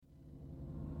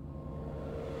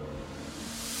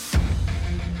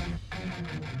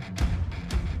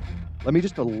Let me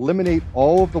just eliminate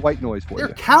all of the white noise for you.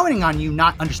 They're counting on you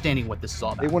not understanding what this is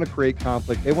all about. They want to create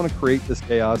conflict. They want to create this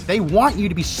chaos. They want you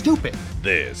to be stupid.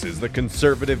 This is the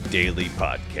Conservative Daily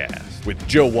Podcast with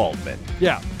Joe Waldman.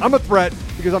 Yeah, I'm a threat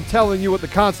because I'm telling you what the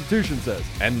Constitution says.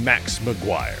 And Max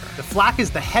McGuire. The flak is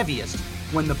the heaviest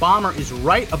when the bomber is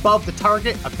right above the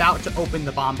target about to open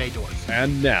the bomb bay doors.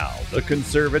 And now, the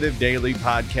Conservative Daily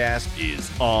Podcast is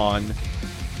on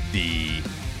the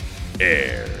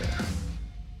air.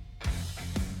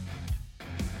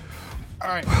 All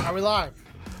right, are we live?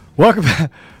 Welcome back.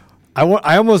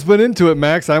 I almost went into it,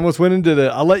 Max. I almost went into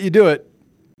I'll let you do it.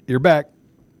 You're back.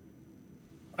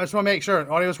 I just want to make sure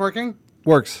audio's working.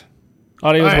 Works.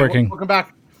 Audio's working. Welcome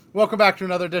back. Welcome back to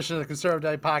another edition of the Conservative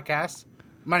Daily Podcast.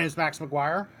 My name is Max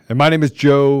McGuire. And my name is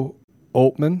Joe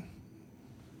Altman.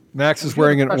 Max is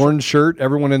wearing an orange shirt.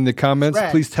 Everyone in the comments,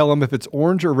 please tell him if it's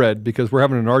orange or red because we're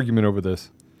having an argument over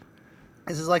this.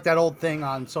 This is like that old thing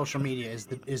on social media.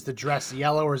 Is the dress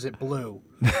yellow or is it blue?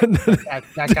 that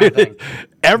kind of thing.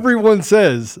 Everyone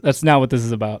says that's not what this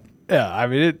is about. Yeah, I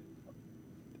mean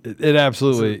it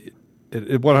absolutely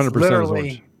it 100% is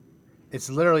orange. It's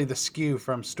literally the SKU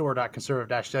from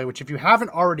store.conservative-daily, which if you haven't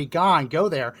already gone, go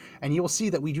there and you will see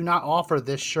that we do not offer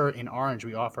this shirt in orange.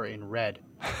 We offer it in red.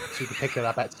 So you can pick that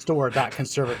up at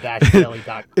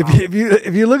store.conservative-daily.com.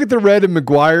 if you look at the red in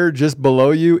McGuire just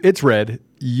below you, it's red.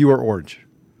 You are orange.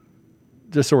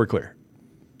 Just so we're clear.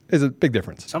 It's a big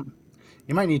difference.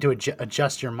 You might need to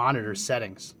adjust your monitor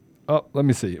settings. Oh, let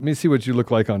me see. Let me see what you look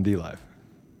like on DLive.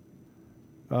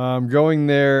 I'm going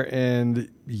there, and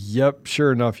yep,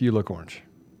 sure enough, you look orange.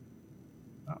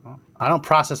 Uh-oh. I don't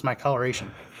process my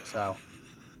coloration, so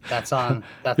that's on.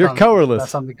 You're colorless.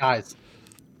 That's on the guys.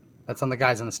 That's on the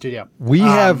guys in the studio. We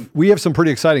have some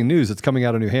pretty exciting news that's coming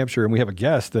out of New Hampshire, and we have a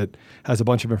guest that has a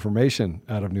bunch of information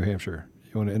out of New Hampshire.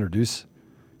 You want to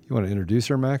introduce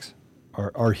her, Max?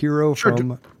 Our hero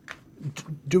from.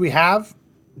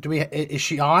 Is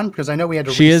she on? Because I know we had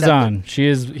to. She is on. She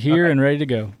is here and ready to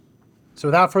go. So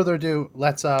without further ado,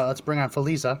 let's bring on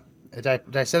Felisa. Did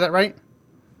I say that right?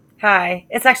 Hi,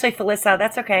 it's actually Felisa.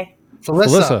 That's okay.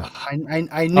 Felisa.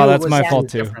 I knew. Oh, that's my fault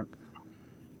too. Different.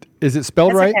 Is it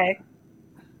spelled right? Okay.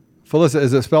 Felisa,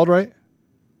 is it spelled right?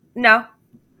 No.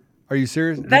 Are you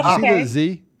serious? That's Did you okay. see the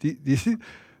Z? Do you see?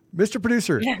 Mr.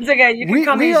 Producer. That's okay. You can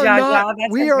call me Zsa.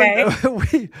 That's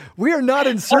okay. We are not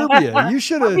in Serbia. You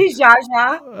should have. I'll be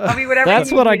Zsa. I'll be whatever.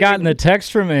 That's what I got in the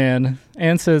text from Ann.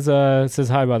 Ann says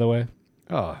hi, by the way.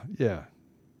 Oh, yeah.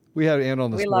 We had Ann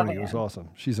on this morning. It was Ann. awesome.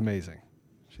 She's amazing.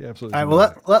 She absolutely All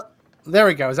right, well, there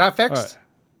we go. Is that fixed? Right.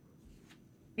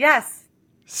 Yes.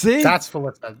 See? That's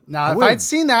Felisa. Now, if I'd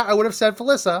seen that, I would have said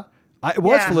Felisa. It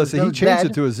was Felisa. He changed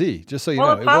it to a Z, just so you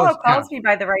know. Well, Apollo calls me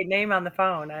by the right name on the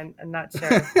phone. I'm not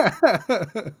sure.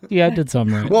 Yeah, I did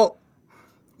something right. Well,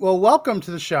 welcome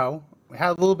to the show. We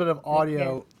had a little bit of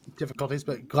audio difficulties,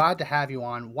 but glad to have you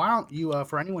on. Why don't you,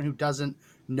 for anyone who doesn't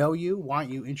know you, why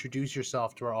don't you introduce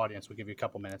yourself to our audience? We'll give you a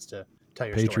couple minutes to tell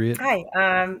your Patriot. Hi,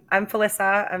 I'm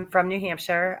Felisa. I'm from New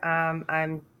Hampshire.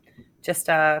 I'm just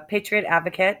a patriot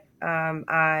advocate.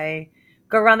 I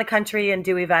go around the country and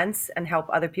do events and help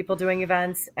other people doing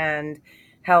events and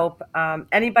help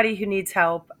anybody who needs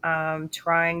help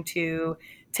trying to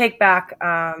take back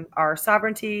our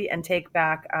sovereignty and take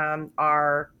back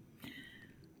our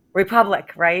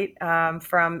republic, right?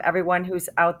 From everyone who's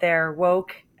out there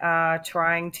woke,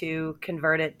 trying to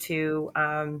convert it to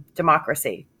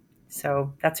democracy.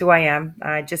 So that's who I am.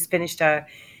 I just finished a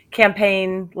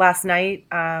campaign last night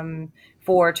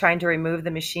for trying to remove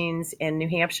the machines in New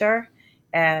Hampshire.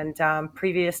 And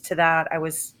previous to that, I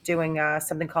was doing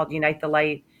something called Unite the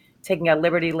Light, taking a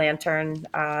Liberty Lantern,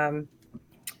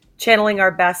 channeling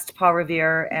our best Paul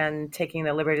Revere and taking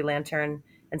the Liberty Lantern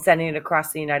and sending it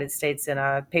across the United States in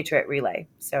a Patriot relay.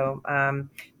 So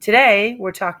today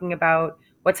we're talking about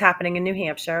what's happening in New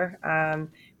Hampshire.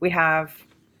 We have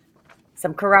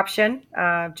some corruption,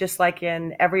 just like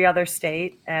in every other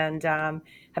state, and have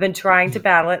been trying to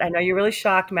battle it. I know you're really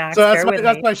shocked, Max. So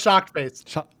that's my shocked face.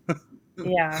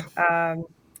 Yeah.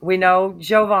 We know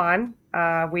Jovan.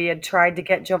 We had tried to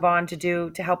get Jovan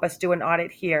to help us do an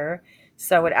audit here.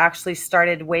 So it actually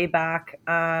started way back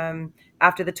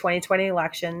after the 2020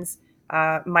 elections.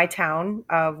 My town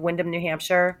of Windham, New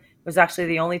Hampshire, was actually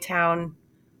the only town,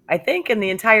 I think, in the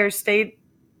entire state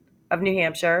of New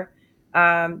Hampshire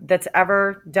that's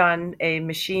ever done a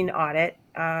machine audit.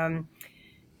 I'm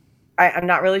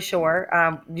not really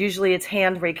sure. Usually it's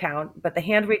hand recount, but the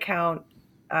hand recount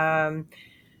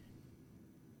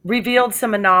revealed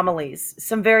some anomalies,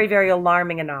 some very, very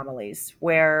alarming anomalies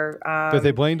where... that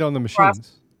they blamed on the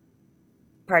machines.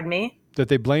 Pardon me? That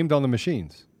they blamed on the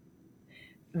machines.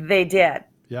 They did.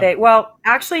 Yeah. Well,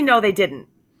 actually, no, they didn't.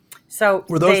 So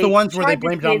Were those the ones where they tried to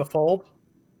blamed it on the fold?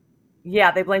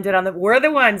 Yeah, they blamed it on we're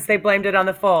the ones they blamed it on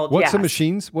the fold. What's yes. the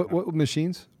machines? What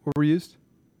machines were used?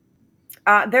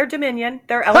 They're Dominion.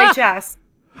 They're LHS.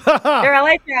 They're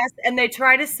LHS, and they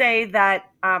try to say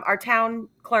that our town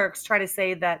clerks try to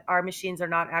say that our machines are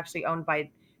not actually owned by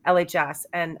LHS,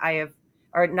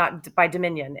 or not by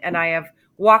Dominion. And I have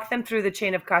walked them through the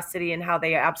chain of custody and how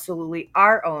they absolutely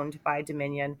are owned by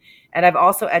Dominion. And I've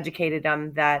also educated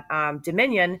them that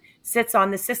Dominion sits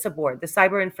on the CISA board, the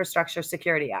Cyber Infrastructure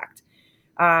Security Act,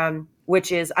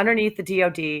 which is underneath the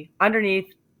DoD,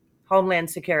 underneath Homeland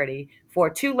Security, for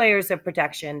 2 layers of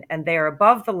protection, and they are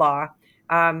above the law.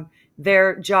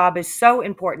 Their job is so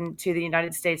important to the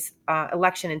United States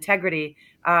election integrity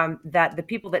that the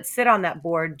people that sit on that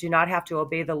board do not have to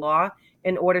obey the law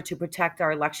in order to protect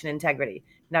our election integrity.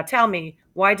 Now tell me,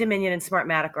 why Dominion and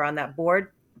Smartmatic are on that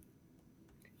board?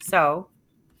 So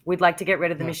we'd like to get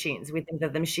rid of the machines. We think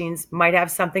that the machines might have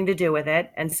something to do with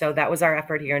it. And so that was our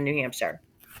effort here in New Hampshire.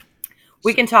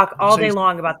 We can talk all day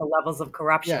long about the levels of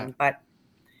corruption, but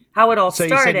how it all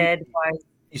started was...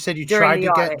 You said you tried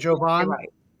to get Jovan? Right.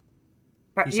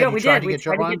 Yeah, we did. We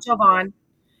tried to get Jovan.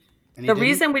 The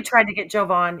reason we tried to get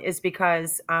Jovan is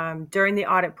because during the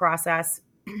audit process,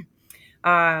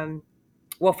 well,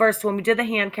 first, when we did the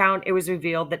hand count, it was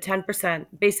revealed that 10%,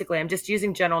 basically, I'm just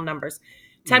using general numbers,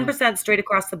 10% straight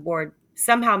across the board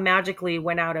somehow magically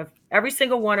went out of every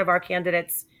single one of our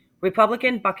candidates'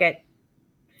 Republican bucket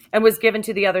and was given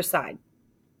to the other side.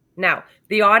 Now,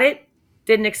 the audit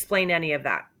didn't explain any of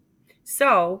that.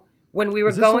 So when we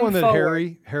were going the one that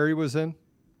forward, Harry was in?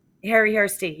 Harry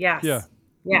Hursty, yes. Yeah.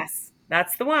 Yes,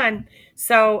 that's the one.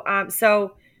 So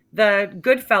the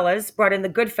Goodfellas brought in the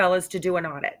Goodfellas to do an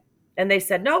audit. And they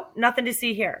said, nope, nothing to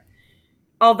see here.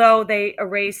 Although they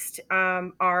erased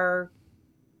our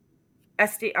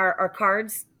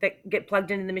cards that get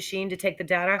plugged into the machine to take the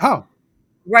data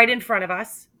right in front of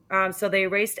us. So they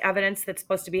erased evidence that's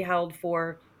supposed to be held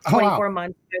for 24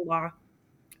 months by law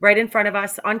right in front of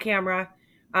us on camera.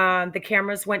 The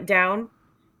cameras went down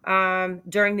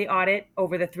during the audit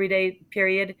over the 3-day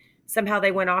period. Somehow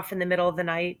they went off in the middle of the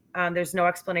night. There's no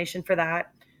explanation for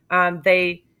that.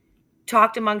 They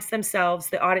talked amongst themselves,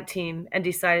 the audit team, and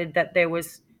decided that there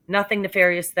was nothing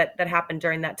nefarious that happened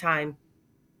during that time.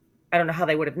 I don't know how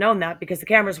they would have known that because the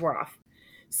cameras were off.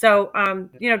 So,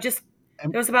 just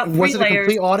there was about 3 layers. Was it a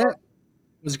complete audit?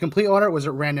 Was it a complete audit or was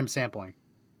it random sampling?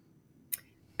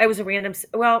 It was a random.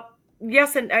 Well,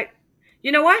 yes, and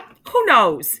you know what? Who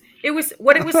knows? It was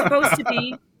what it was supposed to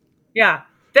be. Yeah,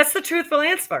 that's the truthful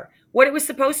answer. What it was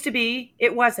supposed to be,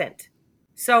 it wasn't.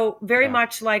 So very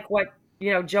much like what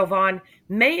Jovan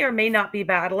may or may not be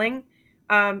battling.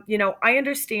 I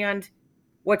understand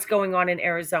what's going on in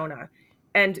Arizona,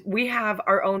 and we have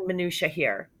our own minutia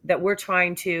here that we're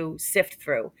trying to sift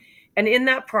through. And in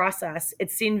that process, it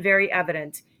seemed very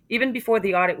evident, even before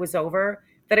the audit was over,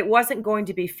 that it wasn't going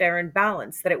to be fair and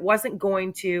balanced, that it wasn't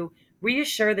going to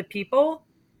reassure the people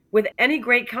with any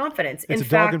great confidence. It's a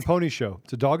dog and pony show.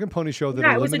 It's a dog and pony show that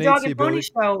eliminates the ability. It was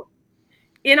a dog and pony show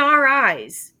in our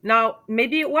eyes. Now,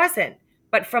 maybe it wasn't,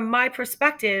 but from my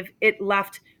perspective, it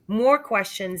left more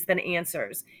questions than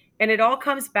answers. And it all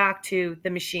comes back to the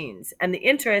machines and the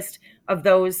interest of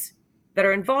those that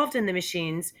are involved in the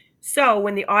machines. So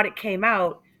when the audit came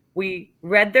out, we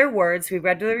read their words, we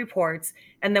read the reports,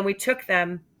 and then we took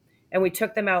them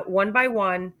out one by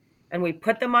one, and we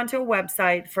put them onto a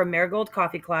website for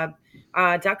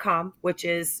marigoldcoffeeclub.com, which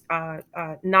is a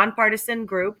nonpartisan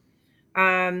group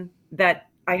that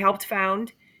I helped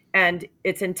found. And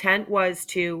its intent was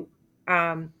to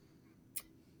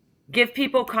give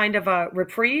people kind of a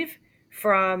reprieve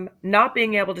from not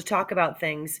being able to talk about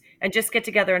things and just get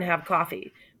together and have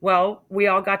coffee. Well, we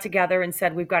all got together and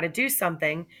said, we've got to do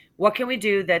something. What can we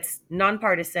do that's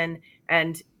nonpartisan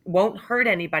and won't hurt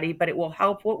anybody, but it will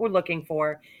help what we're looking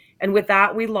for? And with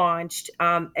that, we launched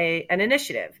an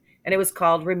initiative, and it was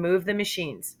called Remove the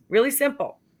Machines. Really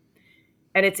simple.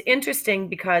 And it's interesting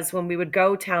because when we would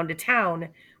go town to town,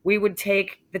 we would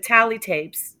take the tally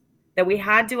tapes that we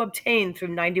had to obtain through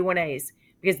 91As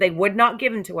because they would not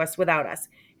give them to us without us.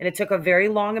 And it took a very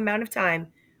long amount of time.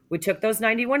 We took those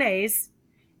 91As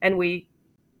and we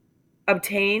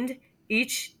obtained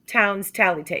each town's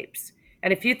tally tapes.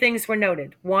 And a few things were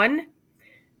noted. One,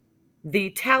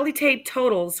 the tally tape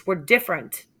totals were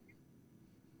different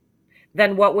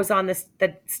than what was on the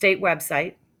state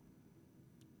website.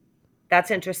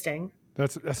 That's interesting.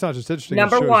 That's not just interesting.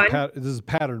 Number one. This is a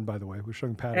pattern, by the way. We're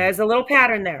showing pattern. There's a little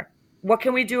pattern there. What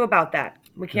can we do about that?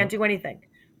 We can't do anything.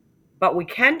 But we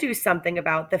can do something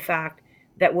about the fact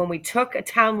that when we took a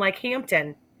town like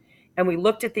Hampton and we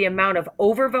looked at the amount of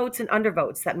overvotes and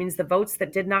undervotes, that means the votes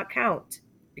that did not count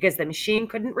because the machine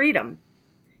couldn't read them.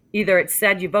 Either it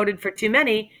said you voted for too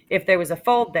many if there was a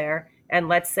fold there, and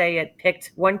let's say it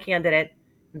picked one candidate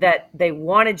that they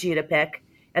wanted you to pick,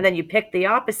 and then you picked the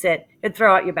opposite, it'd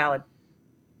throw out your ballot.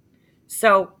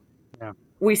 So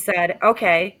we said,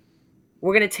 okay,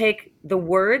 we're going to take the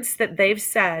words that they've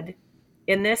said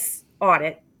in this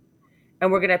audit,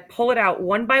 and we're going to pull it out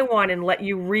one by one and let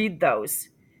you read those.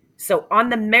 So on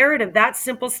the merit of that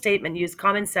simple statement, use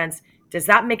common sense. Does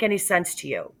that make any sense to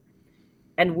you?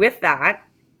 And with that,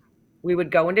 we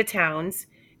would go into towns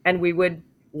and we would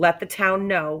let the town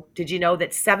know, did you know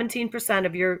that 17%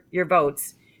 of your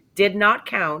votes did not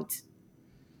count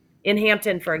in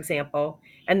Hampton, for example?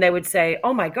 And they would say,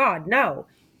 oh my God, no.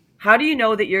 How do you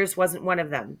know that yours wasn't one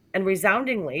of them? And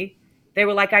resoundingly, they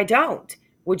were like, I don't.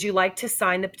 Would you like to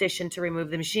sign the petition to remove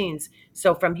the machines?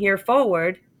 So from here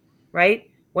forward, right,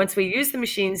 once we use the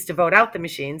machines to vote out the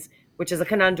machines, which is a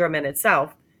conundrum in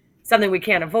itself, something we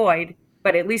can't avoid,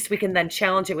 but at least we can then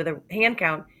challenge it with a hand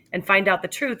count and find out the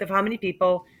truth of how many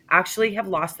people actually have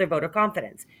lost their voter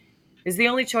confidence. Is the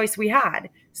only choice we had.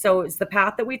 So it's the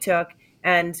path that we took,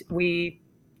 and we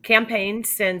campaigned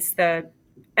since the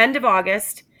end of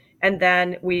August, and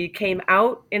then we came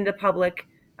out into public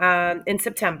in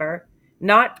September,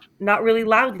 not really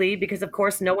loudly, because of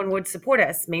course no one would support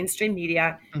us. Mainstream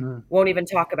media won't even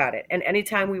talk about it. And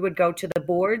anytime we would go to the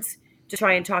boards to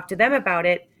try and talk to them about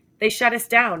it, they shut us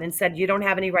down and said, you don't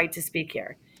have any right to speak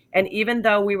here. And even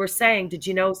though we were saying, did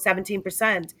you know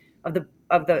 17% of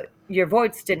your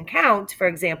votes didn't count, for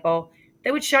example,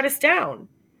 they would shut us down.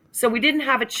 So we didn't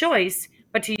have a choice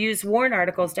but to use warrant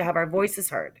articles to have our voices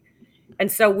heard. And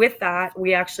so with that,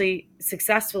 we actually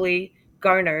successfully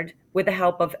garnered, with the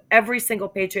help of every single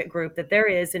patriot group that there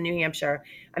is in New Hampshire.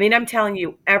 I mean, I'm telling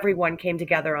you, everyone came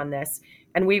together on this.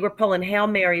 And we were pulling Hail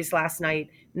Marys last night,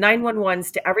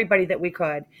 911s to everybody that we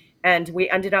could. And we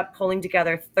ended up pulling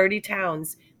together 30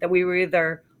 towns that we were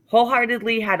either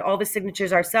wholeheartedly had all the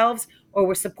signatures ourselves, or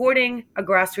were supporting a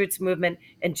grassroots movement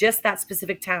in just that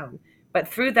specific town. But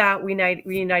through that,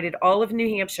 we united all of New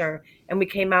Hampshire, and we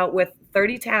came out with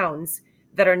 30 towns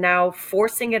that are now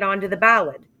forcing it onto the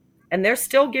ballot. And they're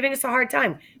still giving us a hard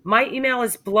time. My email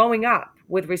is blowing up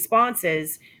with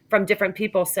responses from different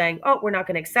people saying, oh, we're not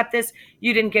going to accept this.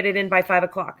 You didn't get it in by 5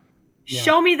 o'clock. Yeah.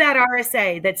 Show me that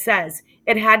RSA that says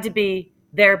it had to be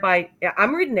there by,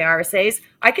 I'm reading the RSAs.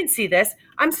 I can see this.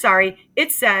 I'm sorry.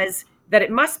 It says that it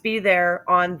must be there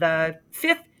on the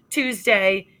 5th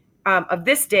Tuesday of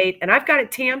this date. And I've got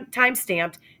it time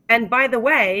stamped. And by the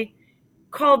way,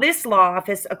 call this law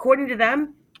office. According to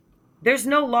them, there's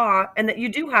no law, and that you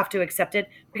do have to accept it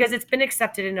because it's been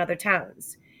accepted in other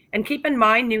towns. And keep in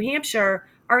mind, New Hampshire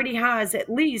already has at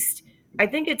least, I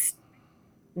think it's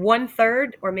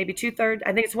 1/3 or maybe 2/3.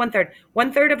 I think it's 1/3.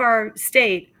 1/3 of our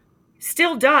state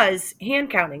still does hand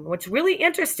counting. What's really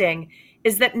interesting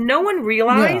is that no one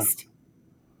realized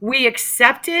we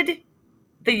accepted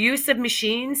the use of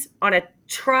machines on a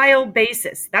trial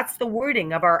basis. That's the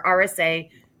wording of our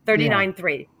RSA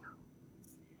 39.3.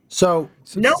 So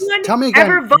no one tell me again,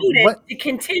 ever voted to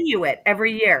continue it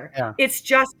every year. Yeah. It's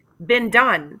just been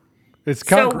done.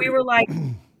 So we were like,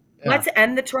 let's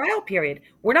end the trial period.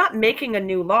 We're not making a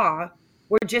new law.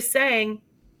 We're just saying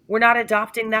we're not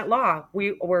adopting that law.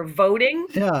 We're voting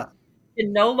to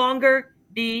no longer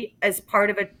be as part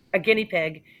of a guinea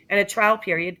pig and a trial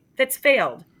period that's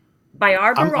failed. By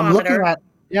our barometer.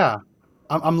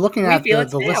 I'm looking at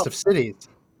the list of cities.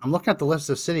 I'm looking at the list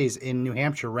of cities in New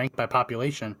Hampshire ranked by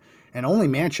population, and only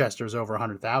Manchester is over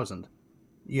 100,000.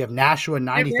 You have Nashua,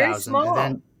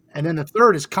 90,000, and then the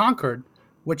third is Concord,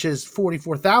 which is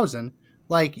 44,000.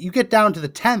 Like, you get down to the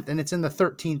 10th, and it's in the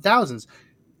 13,000s.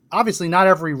 Obviously, not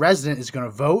every resident is going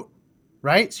to vote,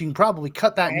 right? So you can probably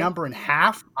cut that number in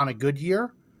half on a good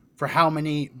year for how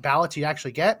many ballots you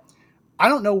actually get. I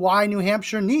don't know why New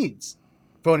Hampshire needs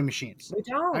voting machines. We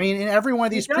don't. I mean, in every one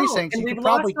of these precincts, and you could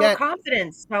probably get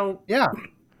confidence. So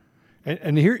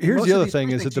And here's the other thing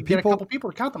is that the people, get a couple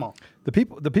people to count them all.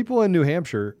 The people in New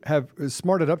Hampshire have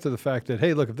smarted up to the fact that,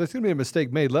 hey, look, if there's going to be a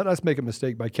mistake made, let us make a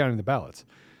mistake by counting the ballots.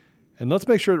 And let's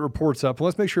make sure it reports up, and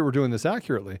let's make sure we're doing this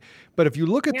accurately. But if you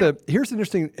look at here's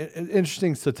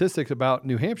interesting statistics about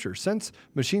New Hampshire. Since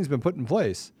machines been put in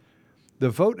place, the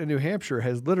vote in New Hampshire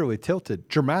has literally tilted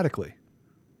dramatically.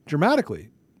 Dramatically.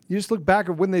 You just look back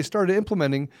at when they started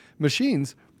implementing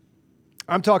machines.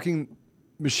 I'm talking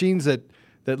machines that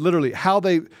that literally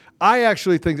I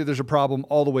actually think that there's a problem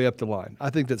all the way up the line. I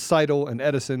think that Seidel and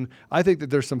Edison, I think that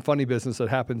there's some funny business that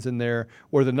happens in there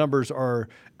where the numbers are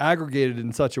aggregated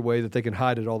in such a way that they can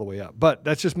hide it all the way up. But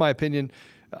that's just my opinion.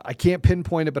 I can't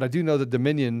pinpoint it, but I do know that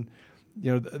Dominion,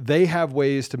 they have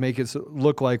ways to make it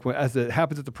look like as it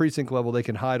happens at the precinct level, they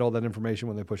can hide all that information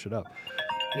when they push it up.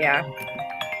 Yeah.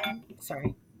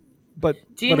 Sorry. But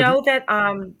do you know that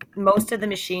most of the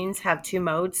machines have 2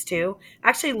 modes too? I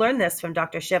actually learned this from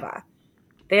Dr. Shiva.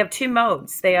 They have 2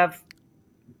 modes. They have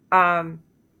I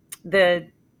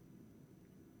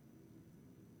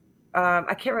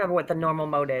can't remember what the normal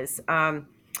mode is.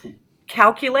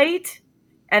 Calculate,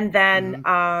 and then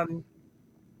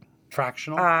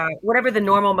fractional. Whatever the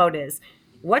normal mode is.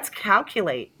 What's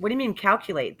calculate? What do you mean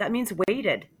calculate? That means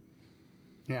weighted.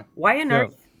 Yeah. Why on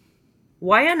earth?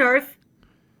 Why on earth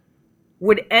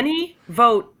would any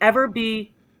vote ever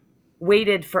be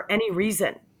weighted for any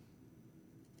reason?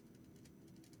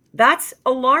 That's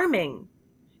alarming.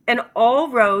 And all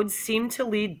roads seem to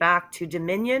lead back to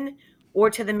Dominion or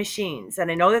to the machines.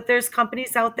 And I know that there's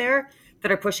companies out there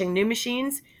that are pushing new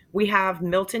machines. We have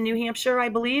Milton, New Hampshire, I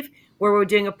believe, where we're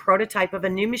doing a prototype of a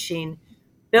new machine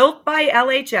built by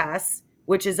LHS,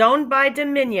 which is owned by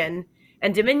Dominion.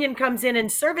 And Dominion comes in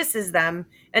and services them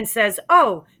and says,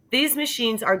 oh, these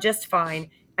machines are just fine.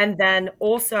 And then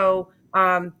also,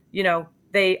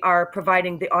 they are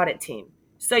providing the audit team.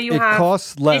 So it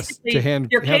costs less to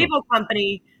your cable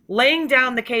company laying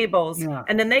down the cables,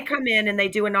 and then they come in and they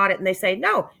do an audit and they say,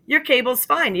 no, your cable's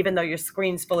fine, even though your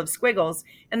screen's full of squiggles.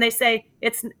 And they say,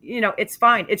 it's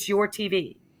fine. It's your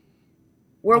TV.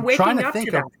 We're waking up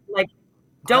to that. Like,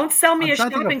 don't sell me a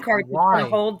shopping cart that's going to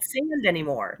hold sand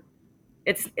anymore.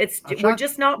 We're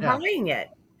just not buying it.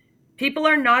 People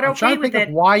are not okay with it.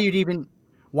 Why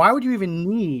would you even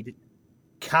need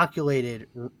calculated,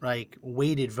 like,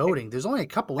 weighted voting? There's only a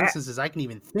couple instances I can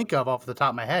even think of off the top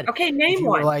of my head. Okay, name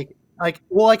one. Like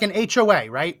an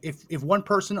HOA, right? If one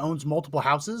person owns multiple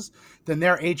houses, then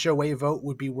their HOA vote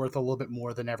would be worth a little bit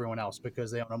more than everyone else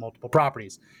because they own multiple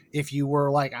properties. If you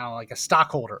were like a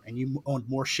stockholder and you owned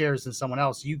more shares than someone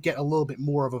else, you get a little bit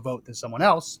more of a vote than someone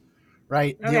else,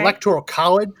 right? Okay. The Electoral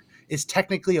College is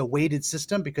technically a weighted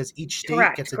system because each state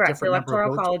gets a different number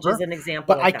of votes. The Electoral College is an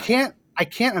example. But I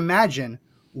can't imagine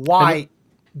why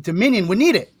Dominion would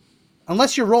need it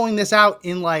unless you're rolling this out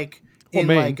in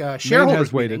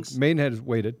shareholders meetings. Maine has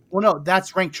weighted. Well, no,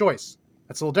 that's ranked choice.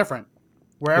 That's a little different.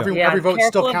 Where every vote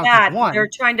still counts as one. They're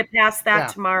trying to pass that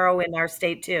tomorrow in our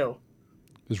state too.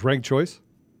 Is ranked choice?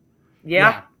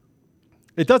 Yeah.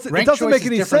 It doesn't make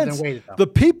any sense. The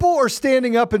people are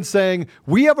standing up and saying,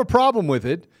 we have a problem with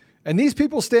it. And these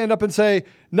people stand up and say,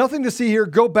 nothing to see here,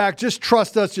 go back, just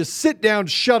trust us, just sit down,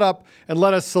 shut up, and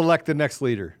let us select the next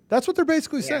leader. That's what they're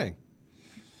basically saying.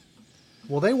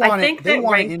 Well, they want it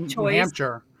in New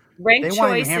Hampshire. Ranked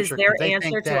choice is their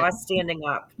answer to us standing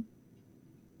up.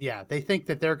 Yeah, they think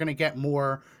that they're going to get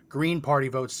more Green Party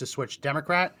votes to switch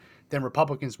Democrat than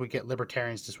Republicans would get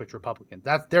Libertarians to switch Republican.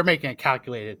 They're making a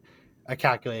calculated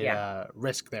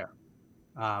risk there.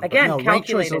 Again, ranked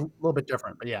choice is a little bit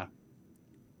different, but yeah.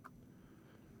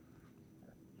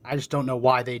 I just don't know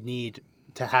why they need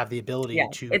to have the ability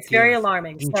to. It's very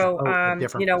alarming. So,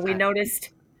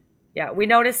 we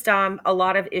noticed a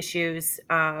lot of issues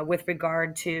with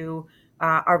regard to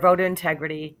our voter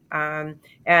integrity,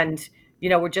 and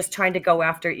we're just trying to go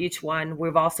after each one.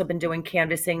 We've also been doing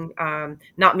canvassing,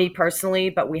 not me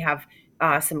personally, but we have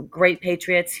some great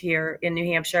patriots here in New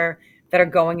Hampshire that are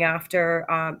going after,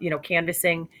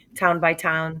 canvassing town by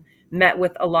town. Met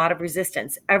with a lot of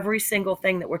resistance. Every single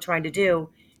thing that we're trying to do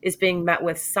is being met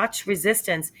with such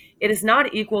resistance. It is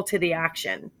not equal to the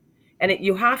action. And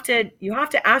you have to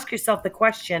ask yourself the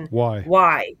question,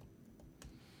 why?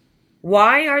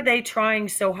 Why are they trying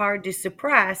so hard to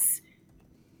suppress,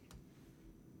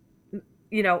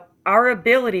 our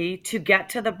ability to get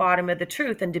to the bottom of the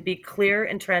truth and to be clear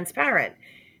and transparent?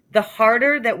 The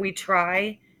harder that we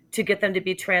try to get them to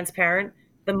be transparent,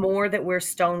 the more that we're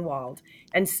stonewalled.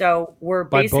 And so we're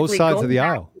basically both sides going of the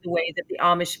back aisle. to the way that the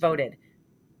Amish voted.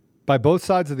 By both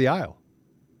sides of the aisle.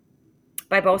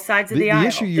 By both sides of the aisle. The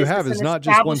issue you have is not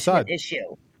just one side.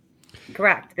 Issue.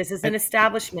 Correct. This is an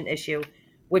establishment issue,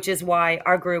 which is why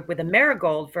our group with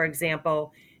Amerigold, for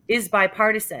example, is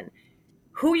bipartisan.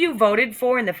 Who you voted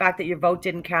for and the fact that your vote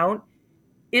didn't count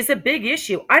is a big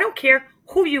issue. I don't care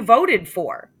who you voted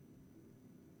for.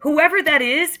 Whoever that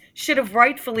is should have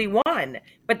rightfully won.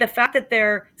 But the fact that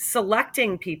they're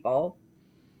selecting people,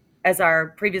 as our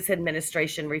previous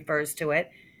administration refers to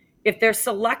it, if they're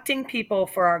selecting people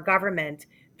for our government,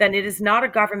 then it is not a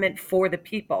government for the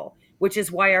people, which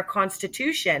is why our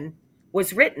Constitution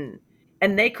was written,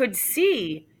 and they could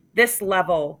see this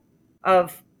level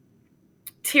of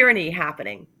tyranny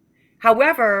happening.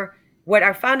 However, what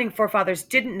our founding forefathers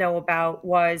didn't know about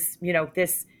was,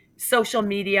 this social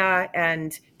media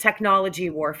and technology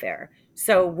warfare.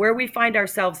 So where we find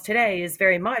ourselves today is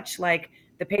very much like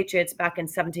the Patriots back in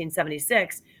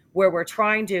 1776, where we're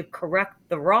trying to correct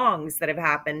the wrongs that have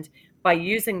happened by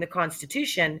using the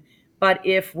Constitution. But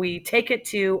if we take it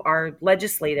to our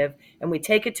legislative, and we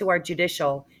take it to our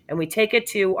judicial, and we take it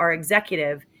to our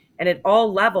executive, and at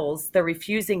all levels, they're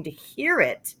refusing to hear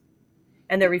it,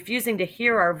 and they're refusing to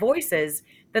hear our voices,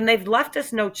 then they've left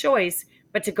us no choice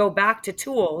but to go back to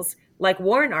tools like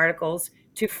warrant articles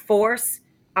to force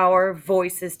our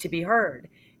voices to be heard.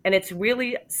 And it's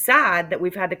really sad that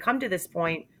we've had to come to this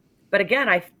point. But again,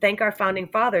 I thank our founding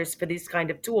fathers for these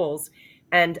kind of tools.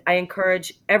 And I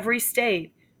encourage every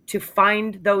state to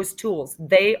find those tools.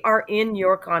 They are in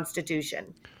your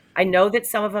Constitution. I know that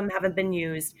some of them haven't been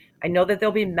used. I know that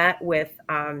they'll be met with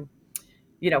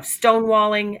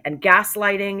stonewalling and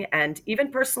gaslighting and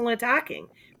even personal attacking,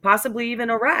 possibly even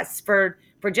arrests for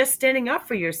just standing up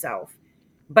for yourself.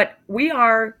 But we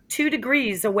are 2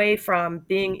 degrees away from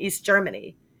being East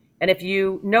Germany. And if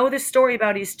you know the story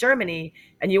about East Germany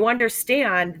and you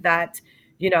understand that,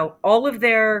 all of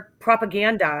their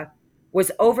propaganda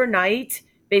was overnight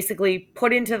basically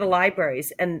put into the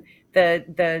libraries, and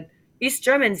the East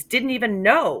Germans didn't even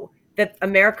know that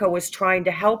America was trying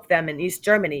to help them in East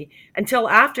Germany until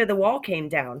after the wall came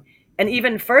down. And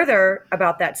even further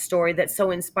about that story that's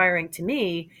so inspiring to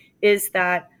me is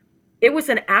that it was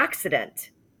an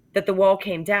accident that the wall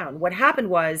came down. What happened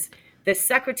was the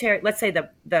secretary, let's say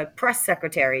the press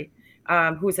secretary,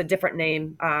 who's a different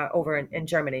name over in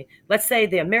Germany, let's say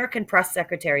the American press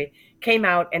secretary came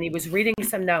out and he was reading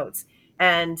some notes,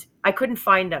 and I couldn't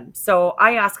find them. So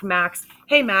I asked Max,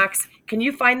 hey, Max, can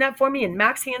you find that for me? And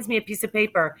Max hands me a piece of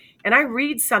paper, and I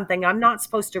read something I'm not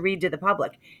supposed to read to the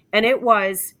public. And it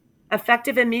was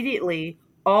effective immediately.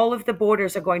 All of the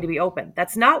borders are going to be open.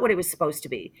 That's not what it was supposed to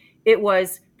be. It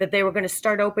was that they were going to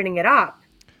start opening it up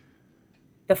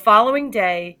the following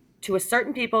day to a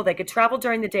certain people. They could travel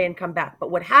during the day and come back. But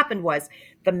what happened was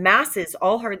the masses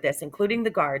all heard this, including the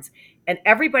guards and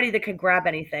everybody that could grab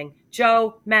anything.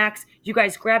 Joe, Max, you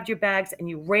guys grabbed your bags and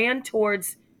you ran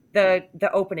towards the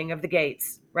opening of the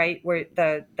gates, right? Where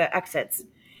the exits.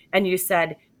 And you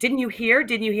said, didn't you hear?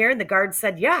 Didn't you hear? And the guards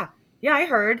said, yeah, I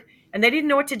heard. And they didn't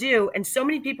know what to do. And so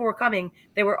many people were coming.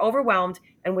 They were overwhelmed.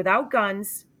 And without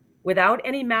guns, without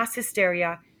any mass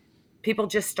hysteria, people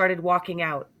just started walking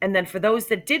out. And then for those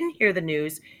that didn't hear the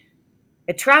news,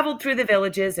 it traveled through the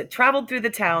villages, it traveled through the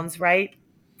towns, right?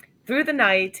 Through the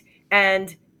night.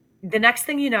 And the next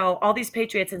thing you know, all these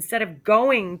patriots, instead of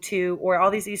going to, or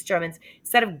all these East Germans,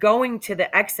 instead of going to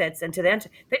the exits and to the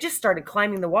entrance, they just started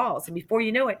climbing the walls. And before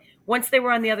you knew it, once they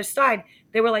were on the other side,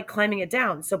 they were like climbing it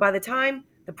down. So by the time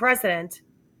the president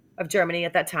of Germany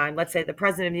at that time, let's say the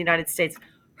president of the United States,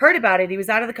 heard about it, he was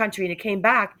out of the country and he came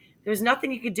back, there was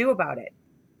nothing he could do about it.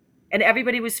 And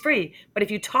everybody was free. But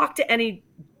if you talk to any,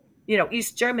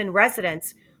 East German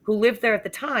residents who lived there at the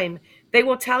time, they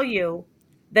will tell you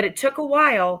that it took a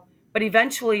while, but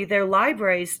eventually their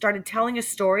libraries started telling a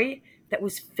story that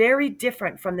was very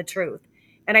different from the truth.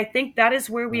 And I think that is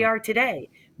where we are today.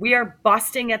 We are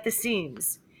busting at the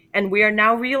seams, and we are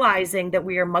now realizing that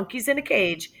we are monkeys in a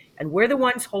cage, and we're the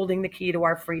ones holding the key to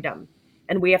our freedom.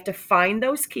 And we have to find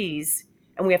those keys,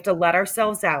 and we have to let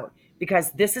ourselves out,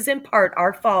 because this is in part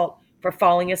our fault for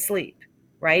falling asleep,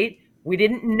 right? We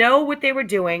didn't know what they were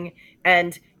doing.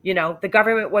 And, the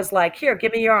government was like, here,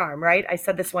 give me your arm, right? I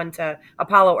said this one to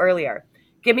Apollo earlier.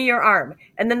 Give me your arm.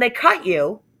 And then they cut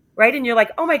you, right? And you're like,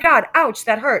 oh my God, ouch,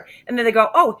 that hurt. And then they go,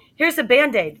 oh, here's a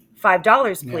Band-Aid,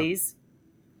 $5, please.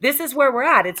 Yeah. This is where we're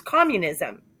at. It's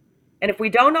communism. And if we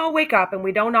don't all wake up and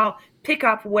we don't all pick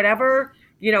up whatever,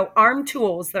 armed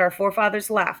tools that our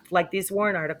forefathers left, like these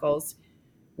warrant articles,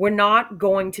 we're not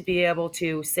going to be able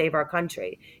to save our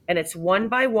country. And it's one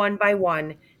by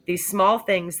one, these small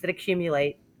things that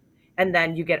accumulate. And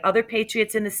then you get other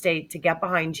patriots in the state to get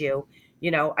behind you.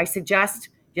 I suggest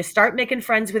you start making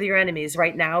friends with your enemies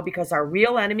right now, because our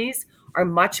real enemies are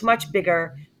much, much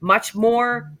bigger, much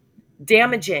more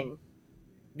damaging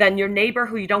than your neighbor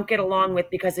who you don't get along with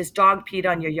because his dog peed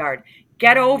on your yard.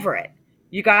 Get over it.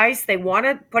 You guys, they want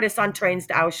to put us on trains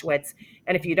to Auschwitz.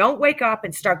 And if you don't wake up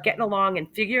and start getting along and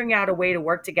figuring out a way to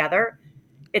work together,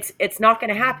 it's not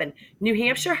going to happen. New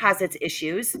Hampshire has its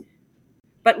issues,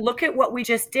 but look at what we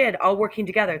just did, all working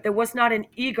together. There was not an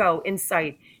ego in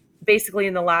sight, basically,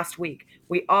 in the last week.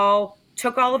 We all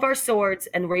took all of our swords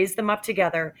and raised them up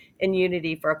together in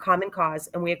unity for a common cause,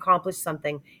 and we accomplished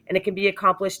something. And it can be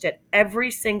accomplished at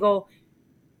every single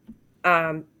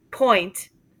point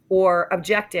or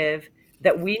objective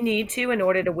that we need to in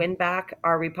order to win back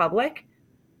our republic.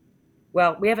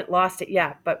 Well, we haven't lost it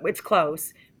yet, but it's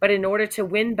close. But in order to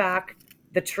win back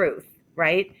the truth,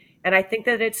 right? And I think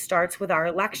that it starts with our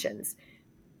elections.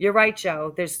 You're right,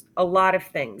 Joe. There's a lot of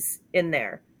things in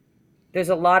there. There's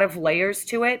a lot of layers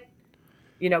to it.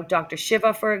 Dr.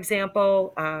 Shiva, for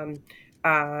example. I'm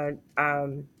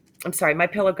sorry, my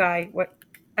pillow guy. What?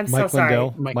 I'm Mike so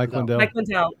Lindell. sorry. Mike Lindell. Mike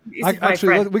Lindell. He's my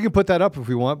Actually, friend. we can put that up if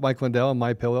we want. Mike Lindell and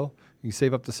My Pillow. You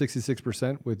save up to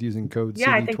 66% with using code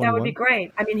Yeah, I CD21. think that would be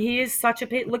great. I mean, he is such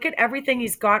a look at everything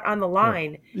he's got on the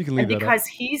line. Yeah, you can leave and that because up.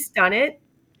 he's done it,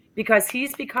 because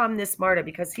he's become this martyr,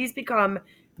 because he's become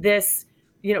this,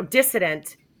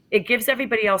 dissident, it gives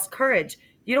everybody else courage.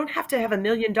 You don't have to have $1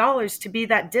 million to be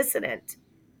that dissident.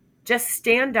 Just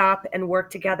stand up and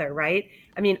work together, right?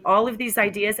 I mean, all of these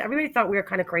ideas, everybody thought we were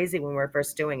kind of crazy when we were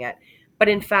first doing it. But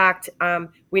in fact,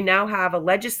 we now have a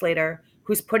legislator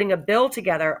who's putting a bill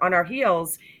together on our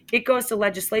heels. It goes to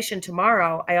legislation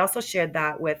tomorrow. I also shared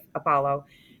that with Apollo.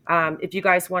 If you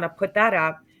guys want to put that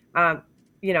up,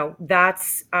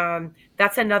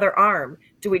 that's another arm.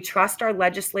 Do we trust our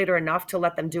legislator enough to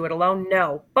let them do it alone?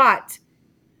 No, but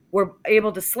we're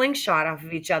able to slingshot off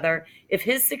of each other. If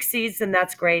his succeeds, then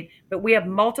that's great. But we have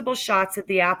multiple shots at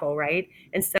the apple, right?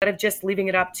 Instead of just leaving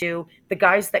it up to the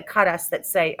guys that cut us that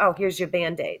say, oh, here's your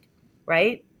Band-Aid,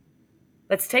 right?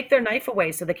 Let's take their knife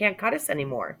away so they can't cut us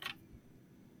anymore.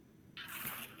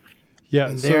 Yeah.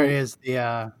 And there's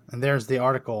the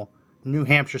article. New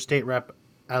Hampshire State Rep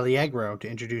Allegro to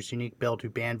introduce unique bill to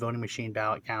ban voting machine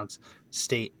ballot counts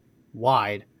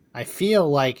statewide. I feel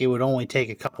like it would only take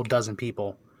a couple dozen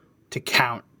people to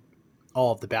count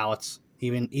all of the ballots,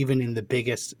 even in the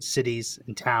biggest cities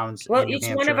and towns. Well, in New each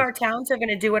Hampshire. one of our towns are going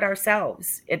to do it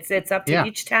ourselves. It's up to Yeah.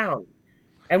 each town.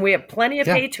 And we have plenty of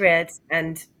Yeah. patriots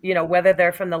and, whether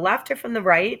they're from the left or from the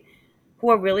right, who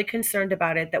are really concerned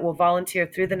about it, that will volunteer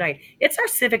through the night. It's our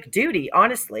civic duty,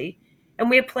 honestly. And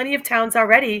we have plenty of towns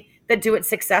already that do it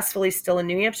successfully still in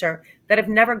New Hampshire that have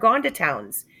never gone to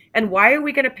towns. And why are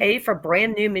we going to pay for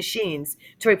brand new machines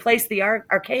to replace the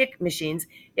archaic machines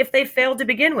if they failed to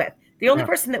begin with? The only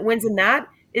person that wins in that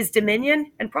is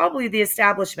Dominion and probably the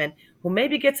establishment, who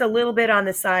maybe gets a little bit on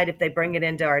the side if they bring it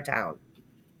into our town.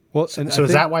 Well, So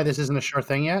is that why this isn't a sure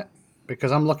thing yet?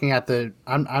 Because I'm looking at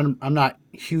I'm not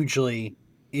hugely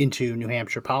into New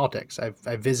Hampshire politics.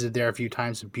 I've visited there a few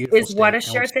times. Beautiful. Is what a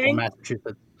sure thing?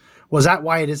 Massachusetts. Was that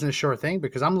why it isn't a sure thing?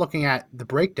 Because I'm looking at the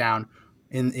breakdown.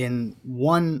 In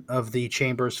one of the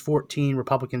chambers, 14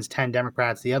 Republicans, 10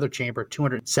 Democrats. The other chamber,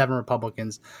 207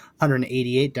 Republicans,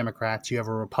 188 Democrats. You have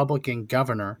a Republican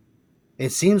governor. It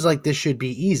seems like this should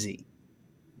be easy.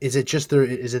 Is it just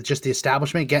the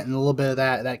establishment getting a little bit of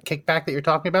that kickback that you're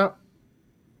talking about?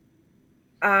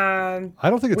 I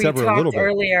don't think it's ever a little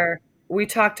bit. We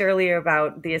talked earlier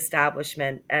about the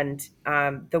establishment, and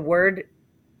the word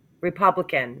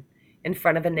Republican in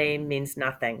front of a name means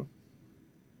nothing.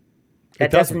 That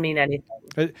doesn't mean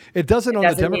anything. It doesn't on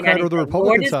the Democrat or the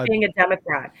Republican side. Being a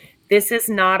Democrat, this is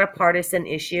not a partisan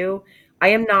issue. I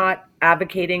am not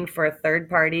advocating for a third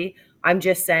party. I'm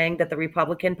just saying that the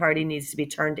Republican Party needs to be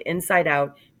turned inside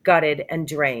out, gutted, and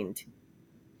drained.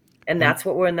 And that's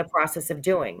what we're in the process of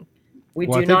doing. We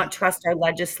do not trust our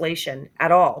legislation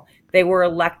at all. They were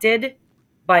elected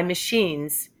by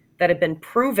machines that have been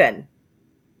proven.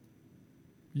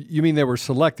 You mean they were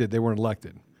selected? They weren't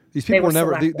elected. These people were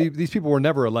never. These people were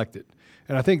never elected,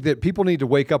 and I think that people need to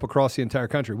wake up across the entire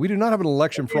country. We do not have an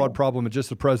election fraud problem at just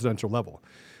the presidential level.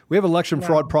 We have election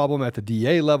fraud problem at the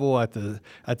DA level, at the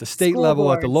state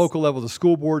level, at the local level, the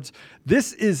school boards.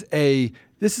 This is a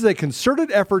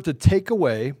concerted effort to take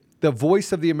away the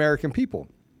voice of the American people.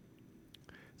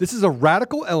 This is a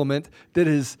radical element that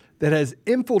has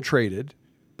infiltrated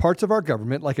parts of our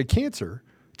government like a cancer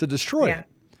to destroy it,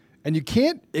 and you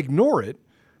can't ignore it.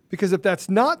 Because if that's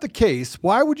not the case,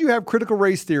 why would you have critical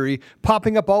race theory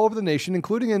popping up all over the nation,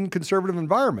 including in conservative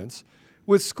environments,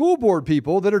 with school board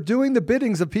people that are doing the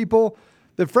biddings of people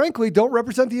that, frankly, don't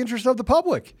represent the interests of the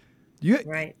public?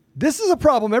 This is a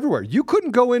problem everywhere. You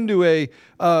couldn't go into a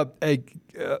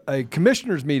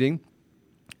commissioner's meeting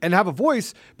and have a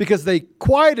voice because they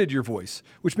quieted your voice,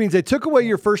 which means they took away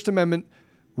your First Amendment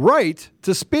right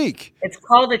to speak. It's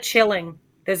called a chilling.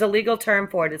 There's a legal term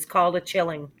for it. It's called a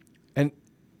chilling. And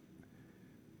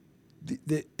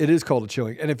it is called a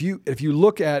chilling. And if you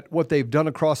look at what they've done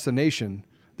across the nation,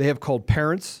 they have called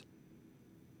parents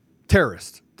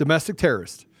terrorists, domestic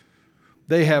terrorists.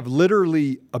 They have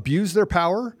literally abused their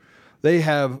power. They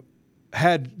have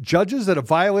had judges that have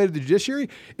violated the judiciary.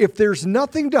 If there's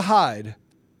nothing to hide,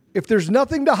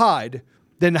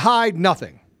 then hide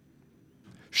nothing.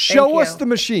 Show us the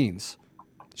machines.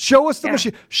 Show us the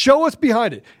machine. Show us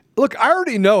behind it. Look, I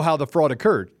already know how the fraud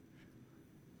occurred.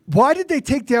 Why did they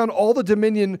take down all the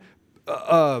Dominion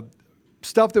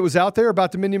stuff that was out there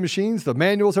about Dominion machines, the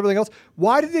manuals, everything else?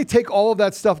 Why did they take all of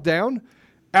that stuff down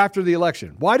after the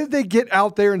election? Why did they get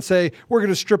out there and say, we're going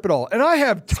to strip it all? And I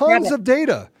have tons of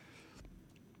data.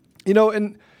 You know,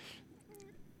 and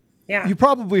you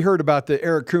probably heard about the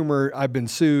Eric Coomer, I've been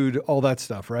sued, all that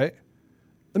stuff, right?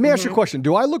 Let me ask you a question.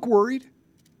 Do I look worried?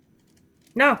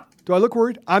 No. Do I look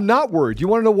worried? I'm not worried. You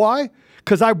want to know why?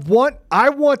 Because I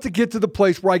want to get to the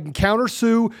place where I can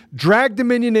countersue, drag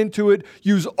Dominion into it,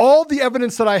 use all the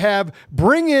evidence that I have,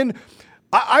 bring in.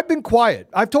 I've been quiet.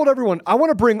 I've told everyone I want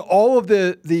to bring all of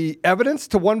the evidence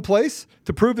to one place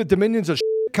to prove that Dominion's a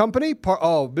company.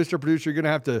 Oh, Mr. Producer, you're going to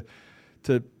have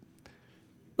to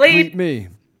bleep me.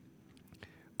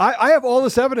 I have all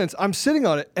this evidence. I'm sitting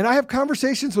on it, and I have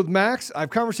conversations with Max. I have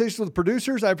conversations with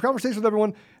producers. I have conversations with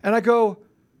everyone, and I go,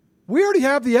 we already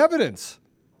have the evidence.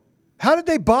 How did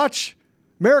they botch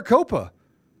Maricopa?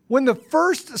 When the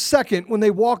first second when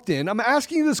they walked in, I'm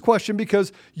asking you this question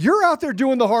because you're out there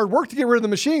doing the hard work to get rid of the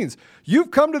machines. You've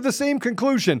come to the same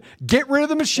conclusion. Get rid of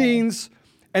the machines,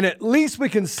 and at least we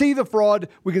can see the fraud.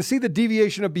 We can see the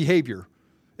deviation of behavior.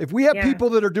 If we have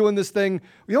people that are doing this thing,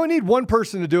 we only need one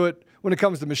person to do it when it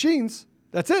comes to machines.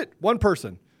 That's it. One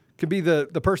person can be the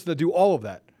person to do all of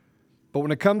that. But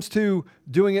when it comes to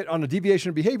doing it on a deviation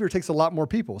of behavior, it takes a lot more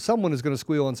people. Someone is going to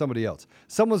squeal on somebody else.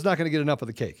 Someone's not going to get enough of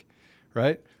the cake,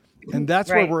 right? And that's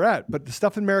where we're at. But the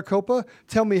stuff in Maricopa,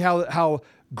 tell me how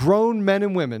grown men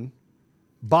and women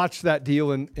botched that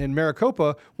deal in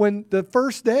Maricopa when the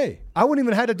first day, I wouldn't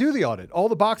even have to do the audit. All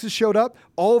the boxes showed up.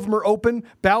 All of them are open.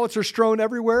 Ballots are strewn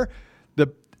everywhere. The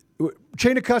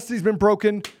chain of custody has been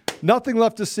broken. Nothing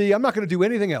left to see. I'm not going to do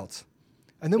anything else.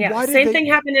 And then why did same thing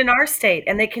happened in our state,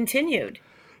 and they continued.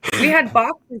 We had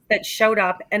boxes that showed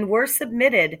up and were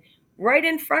submitted right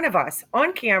in front of us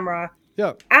on camera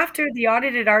after the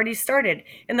audit had already started.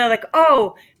 And they're like,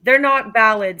 oh, they're not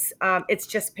ballots. It's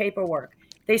just paperwork.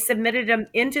 They submitted them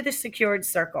into the secured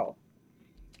circle.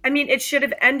 I mean, it should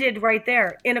have ended right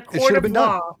there. In a court of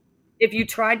law, if you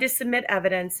tried to submit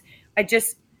evidence,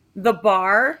 the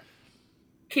bar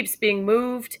keeps being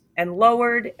moved and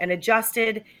lowered and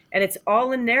adjusted, and it's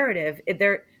all in narrative.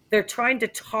 They're trying to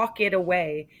talk it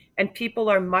away, and people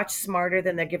are much smarter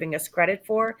than they're giving us credit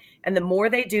for. And the more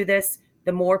they do this,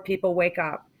 the more people wake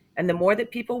up. And the more that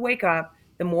people wake up,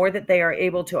 the more that they are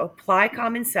able to apply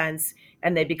common sense,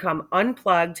 and they become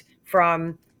unplugged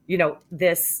from,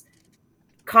 this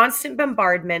constant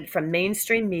bombardment from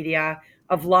mainstream media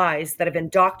of lies that have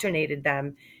indoctrinated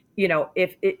them.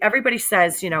 If everybody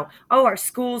says, oh, our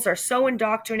schools are so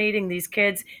indoctrinating these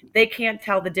kids, they can't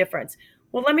tell the difference.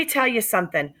 Well, let me tell you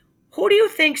something. Who do you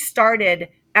think started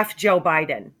F. Joe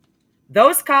Biden?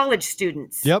 Those college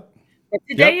students. Yep. But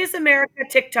Today is America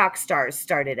TikTok stars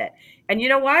started it. And you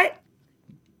know what?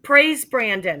 Praise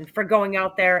Brandon for going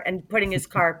out there and putting his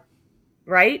car,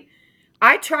 right?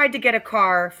 I tried to get a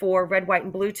car for Red, White,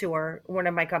 and Blue Tour, one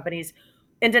of my companies,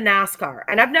 into NASCAR.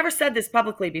 And I've never said this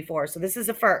publicly before, so this is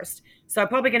a first. So I'm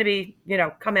probably going to be,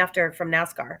 come after from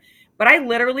NASCAR. But I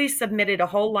literally submitted a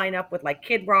whole lineup with like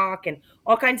Kid Rock and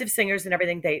all kinds of singers and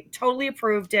everything. They totally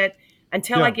approved it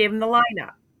until I gave them the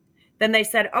lineup. Then they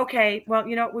said, okay, well,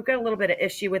 we've got a little bit of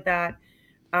issue with that.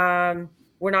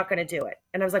 We're not going to do it.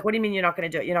 And I was like, what do you mean you're not going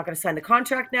to do it? You're not going to sign the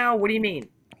contract now? What do you mean?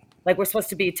 Like, we're supposed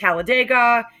to be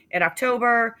Talladega in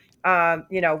October.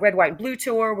 Red, White, and Blue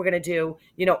Tour. We're going to do,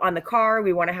 on the car,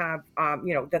 we want to have,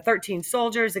 the 13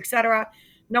 soldiers, etc.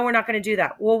 No, we're not going to do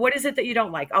that. Well, what is it that you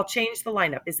don't like? I'll change the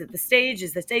lineup. Is it the stage?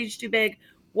 Is the stage too big?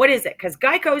 What is it? Because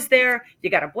Geico's there. You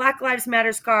got a Black Lives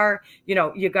Matters car.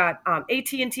 You got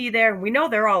AT&T there. We know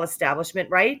they're all establishment,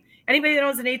 right? Anybody that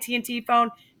owns an AT&T phone,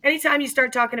 anytime you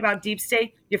start talking about deep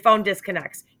state, your phone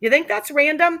disconnects. You think that's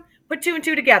random? Put two and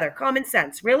two together. Common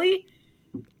sense. Really?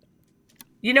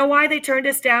 You know why they turned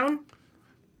us down?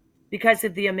 Because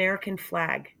of the American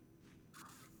flag.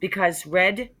 Because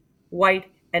Red,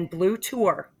 White, and Blue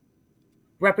Tour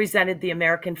represented the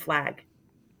American flag.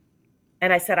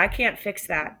 And I said, I can't fix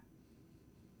that.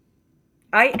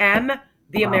 I am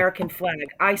the American flag.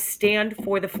 I stand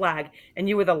for the flag. And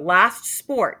you were the last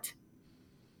sport.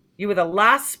 You were the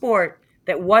last sport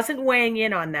that wasn't weighing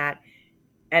in on that.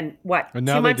 And what? And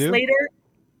 2 months later,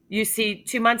 you see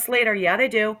 2 months later, yeah, they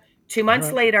do. 2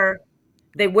 months later,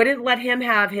 they wouldn't let him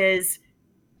have his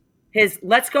his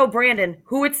 "Let's Go Brandon,"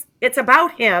 who it's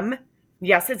about him.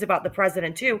 Yes, it's about the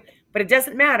president too, but it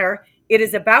doesn't matter. It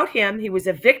is about him. He was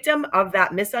a victim of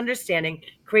that misunderstanding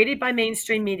created by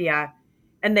mainstream media,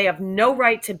 and they have no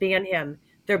right to ban him.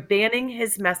 They're banning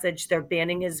his message, they're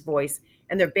banning his voice,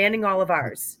 and they're banning all of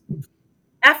ours.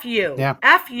 F you. Yeah.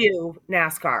 F you,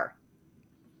 NASCAR.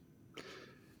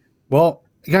 Well,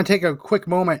 I'm going to take a quick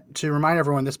moment to remind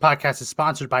everyone this podcast is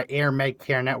sponsored by Air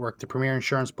Medcare Network, the premier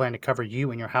insurance plan to cover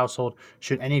you and your household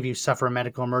should any of you suffer a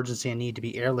medical emergency and need to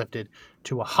be airlifted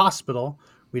to a hospital.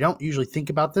 We don't usually think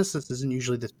about this. This isn't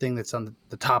usually the thing that's on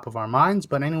the top of our minds,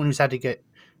 but anyone who's had to get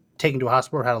taken to a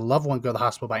hospital or had a loved one go to the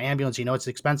hospital by ambulance, you know it's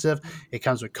expensive. It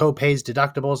comes with co-pays,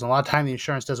 deductibles, and a lot of time the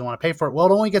insurance doesn't want to pay for it. Well,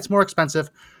 it only gets more expensive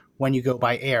when you go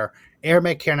by air. Air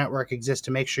Medcare Network exists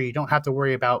to make sure you don't have to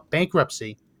worry about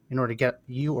bankruptcy in order to get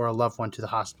you or a loved one to the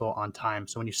hospital on time.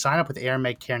 So when you sign up with Air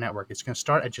Medcare Network, it's going to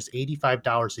start at just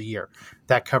 $85 a year.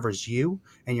 That covers you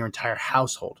and your entire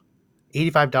household.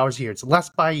 $85 a year. It's less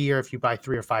by a year if you buy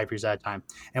 3 or 5 years at a time.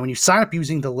 And when you sign up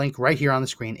using the link right here on the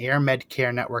screen,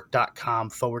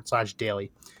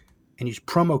 airmedcarenetwork.com/daily, and use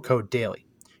promo code daily,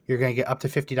 you're going to get up to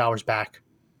 $50 back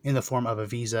in the form of a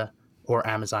Visa or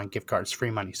Amazon gift card. It's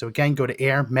free money. So again, go to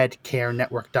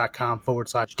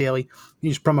airmedcarenetwork.com/daily.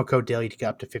 Use promo code daily to get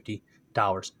up to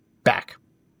 $50 back.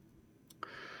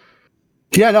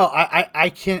 Yeah, no, I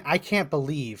can't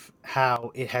believe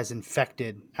how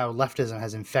leftism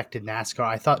has infected NASCAR.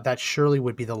 I thought that surely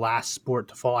would be the last sport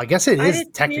to fall. I guess it is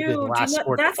technically the last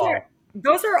sport to fall.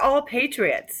 Those are all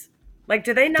patriots. Like,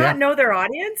 do they not know their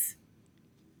audience?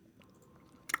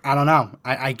 I don't know.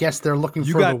 I guess they're looking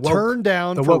You for got the woke, turned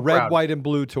down the for woke Red, crowd. White, and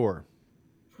Blue tour.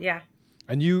 Yeah.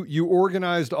 And you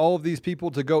organized all of these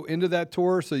people to go into that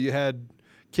tour, so you had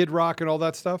Kid Rock and all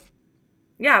that stuff?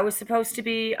 Yeah, it was supposed to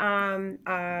be a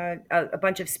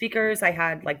bunch of speakers. I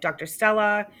had like Dr.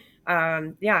 Stella.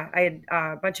 I had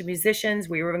a bunch of musicians.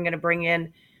 We were even going to bring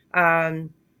in the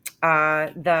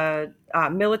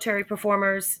military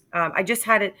performers. I just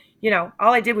had it,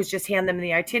 all I did was just hand them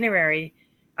the itinerary.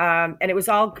 And it was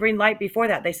all green light before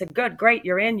that. They said, good, great,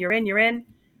 you're in.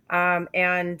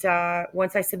 And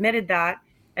once I submitted that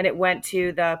and it went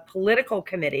to the political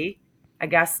committee, I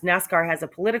guess NASCAR has a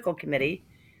political committee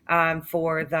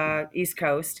for the East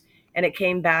Coast. And it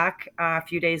came back a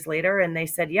few days later and they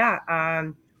said, they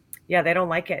don't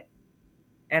like it.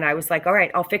 And I was like, all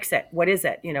right, I'll fix it. What is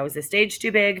it? Is the stage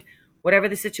too big? Whatever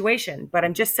the situation. But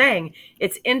I'm just saying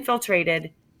it's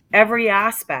infiltrated every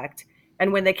aspect.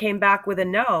 And when they came back with a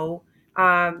no,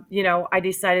 I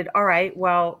decided, all right,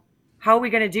 well, how are we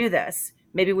going to do this?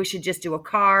 Maybe we should just do a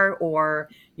car or,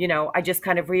 I just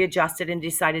kind of readjusted and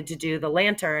decided to do the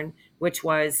lantern, which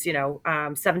was,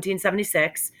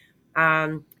 1776.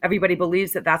 Everybody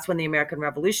believes that that's when the American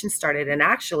Revolution started. And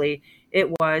actually it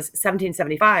was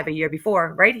 1775, a year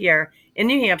before, right here in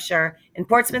New Hampshire, in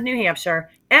Portsmouth, New Hampshire.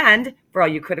 And for all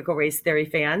you critical race theory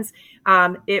fans,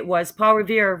 it was Paul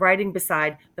Revere riding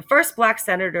beside the first black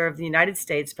senator of the United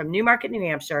States from Newmarket, New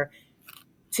Hampshire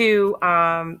to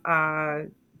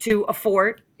a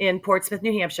fort in Portsmouth,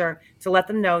 New Hampshire, to let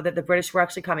them know that the British were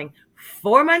actually coming.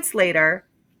 4 months later,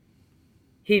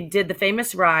 he did the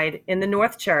famous ride in the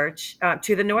North Church,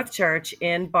 to the North Church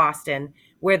in Boston,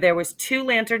 where there was 2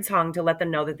 lanterns hung to let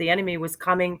them know that the enemy was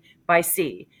coming by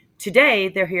sea. Today,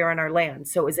 they're here on our land.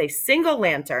 So it was a single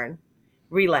lantern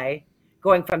relay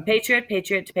going from patriot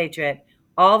to patriot,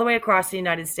 all the way across the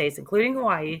United States, including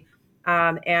Hawaii,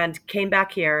 and came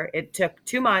back here. It took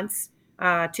 2 months,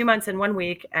 2 months and 1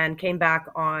 week, and came back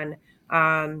on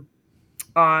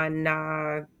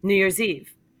New Year's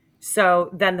Eve. So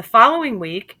then the following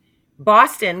week,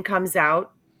 Boston comes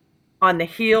out on the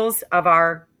heels of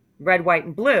our red, white,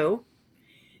 and blue,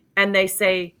 and they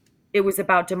say it was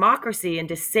about democracy and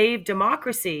to save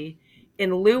democracy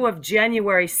in lieu of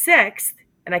January 6th.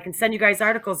 And I can send you guys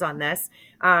articles on this.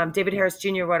 David Harris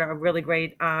Jr. wrote a really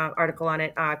great article on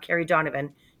it. Carrie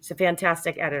Donovan, she's a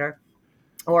fantastic editor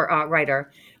or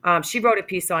writer. She wrote a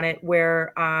piece on it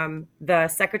where the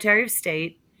Secretary of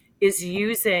State is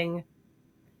using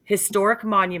historic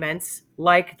monuments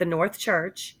like the North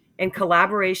Church in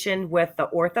collaboration with the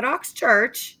Orthodox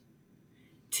Church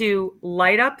to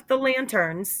light up the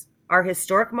lanterns, our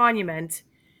historic monument,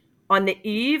 on the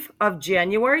eve of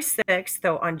January 6th.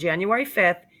 Though on January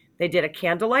 5th, they did a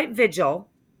candlelight vigil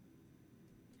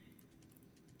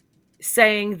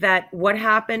saying that what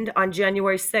happened on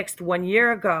January 6th 1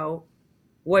 year ago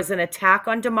was an attack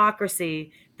on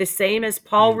democracy, the same as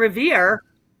Paul Revere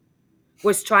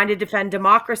was trying to defend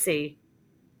democracy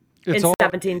in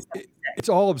 1776. It's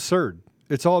all absurd.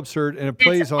 It's all absurd, and it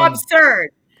plays it's on...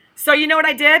 absurd. So you know what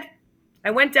I did?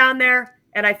 I went down there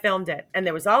and I filmed it. And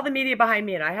there was all the media behind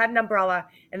me, and I had an umbrella,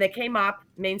 and they came up,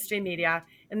 mainstream media,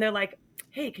 and they're like,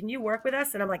 hey, can you work with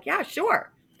us? And I'm like, yeah,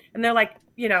 sure. And they're like,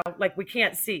 like we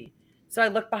can't see. So I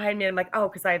look behind me and I'm like, oh,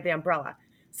 because I have the umbrella.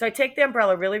 So I take the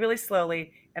umbrella really, really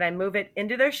slowly and I move it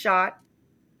into their shot,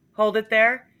 hold it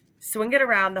there, swing it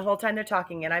around the whole time they're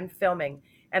talking, and I'm filming.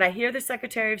 And I hear the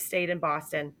Secretary of State in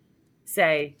Boston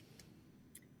say,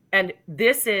 and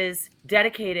this is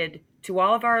dedicated to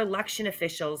all of our election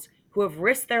officials who have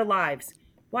risked their lives.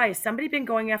 Why? Has somebody been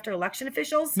going after election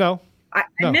officials? No. I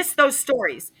miss those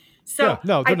stories. So Yeah,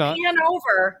 no, they're I not. pan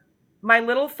over my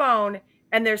little phone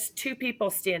and there's two people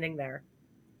standing there.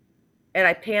 And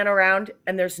I pan around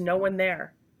and there's no one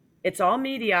there. It's all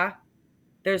media.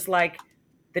 There's like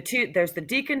there's the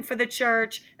deacon for the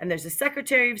church and there's the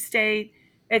Secretary of State.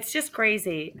 It's just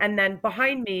crazy. And then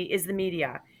behind me is the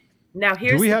media. Now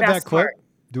here's Do we the have best that clip? part.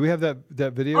 Do we have that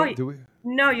video? Oh, Do we?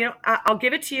 No, I'll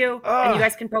give it to you and you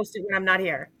guys can post it when I'm not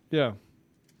here. Yeah.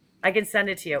 I can send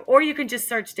it to you, or you can just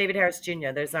search David Harris Jr.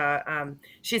 There's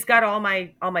she's got all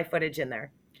my footage in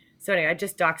there. So anyway, I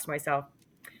just doxed myself.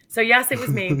 So yes, it was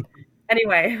me.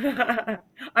 Anyway,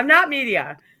 I'm not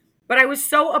media, but I was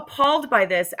so appalled by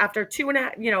this after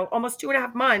almost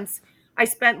 2.5 months. I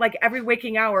spent like every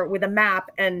waking hour with a map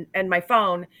and my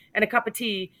phone and a cup of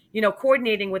tea,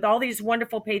 coordinating with all these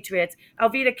wonderful patriots,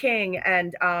 Alveda King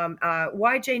and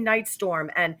YJ Nightstorm,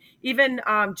 and even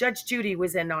Judge Judy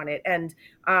was in on it, and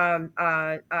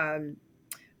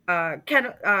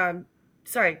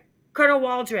Colonel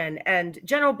Waldron and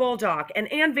General Bulldog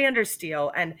and Ann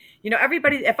Vandersteel and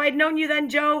everybody. If I'd known you then,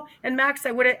 Joe and Max,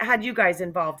 I would have had you guys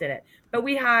involved in it. But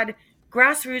we had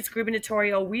grassroots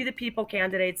gubernatorial, we the people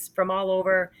candidates from all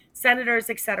over, senators,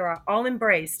 etc., all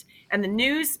embraced. And the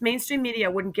news, mainstream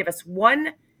media wouldn't give us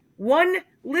one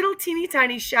little teeny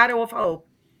tiny shadow of hope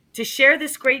to share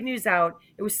this great news out.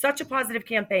 It was such a positive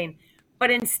campaign.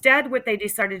 But instead, what they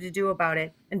decided to do about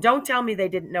it, and don't tell me they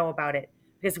didn't know about it,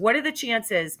 because what are the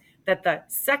chances that the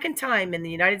second time in the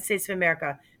United States of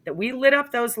America that we lit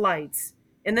up those lights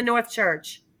in the North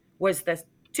Church was the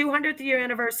 200th year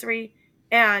anniversary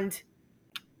and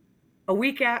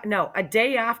a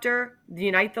day after the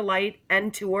Unite the Light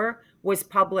End Tour was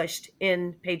published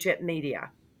in Patriot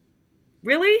Media.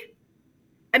 Really?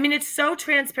 I mean, it's so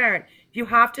transparent. You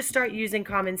have to start using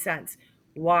common sense.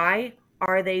 Why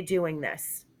are they doing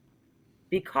this?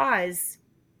 Because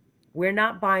we're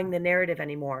not buying the narrative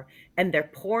anymore. And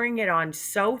they're pouring it on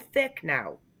so thick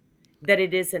now that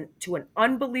it is to an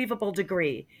unbelievable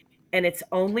degree. And it's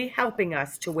only helping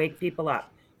us to wake people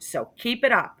up. So keep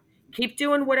it up. Keep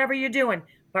doing whatever you're doing.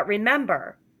 But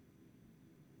remember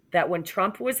that when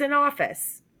Trump was in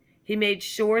office, he made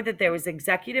sure that there was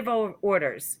executive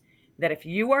orders that if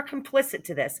you are complicit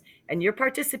to this and you're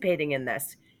participating in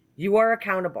this, you are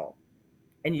accountable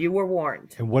and you were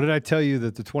warned. And what did I tell you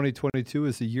that the 2022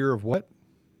 is the year of what?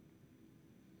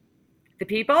 The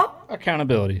people?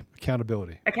 Accountability.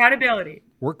 Accountability.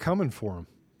 We're coming for them.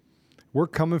 We're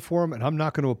coming for them, and I'm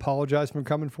not going to apologize for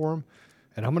coming for them.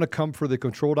 And I'm going to come for the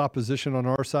controlled opposition on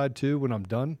our side, too, when I'm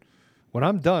done. When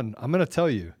I'm done, I'm going to tell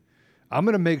you, I'm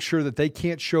going to make sure that they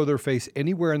can't show their face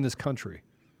anywhere in this country.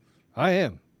 I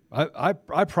am.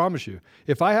 I promise you.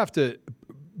 If I have to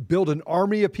build an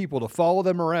army of people to follow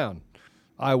them around,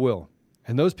 I will.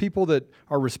 And those people that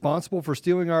are responsible for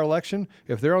stealing our election,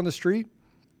 if they're on the street,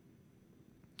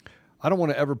 I don't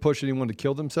want to ever push anyone to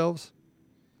kill themselves,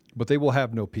 but they will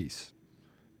have no peace.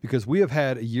 Because we have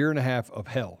had a year and a half of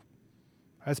hell.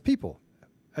 As people,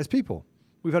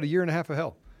 we've had a year and a half of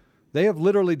hell. They have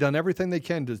literally done everything they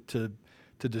can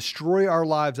to destroy our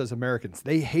lives as Americans.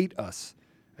 They hate us.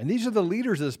 And these are the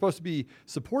leaders that are supposed to be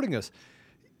supporting us.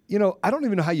 I don't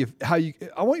even know how you,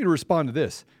 I want you to respond to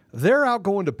this. They're out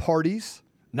going to parties,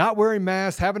 not wearing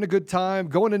masks, having a good time,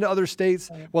 going into other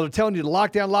states. Well, they're telling you to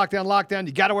lock down.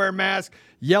 You got to wear a mask,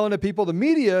 yelling at people. The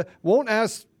media won't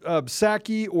ask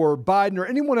Psaki or Biden or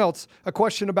anyone else a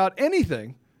question about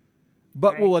anything,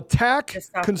 but will attack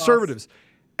conservatives.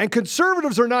 And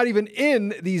conservatives are not even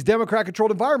in these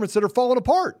Democrat-controlled environments that are falling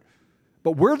apart.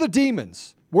 But we're the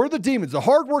demons. We're the demons. The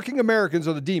hardworking Americans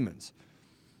are the demons.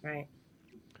 Right.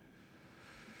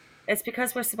 It's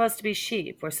because we're supposed to be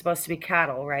sheep. We're supposed to be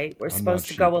cattle, right? We're supposed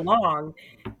to go along.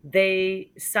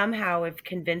 They somehow have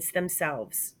convinced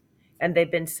themselves, and they've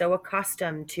been so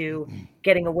accustomed to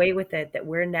getting away with it that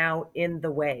we're now in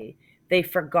the way. They've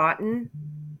forgotten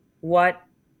what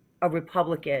a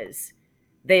republic is.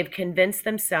 They've convinced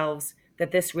themselves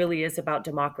that this really is about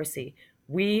democracy.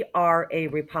 We are a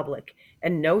republic,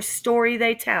 and no story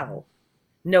they tell,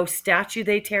 no statue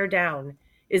they tear down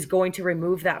is going to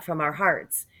remove that from our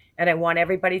hearts. And I want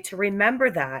everybody to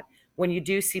remember that when you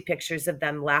do see pictures of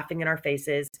them laughing in our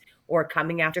faces or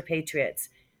coming after patriots,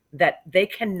 that they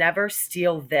can never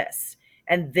steal this.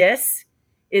 And this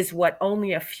is what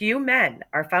only a few men,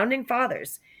 our founding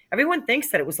fathers, everyone thinks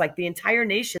that it was like the entire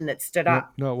nation that stood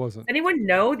up. No, it wasn't. Does anyone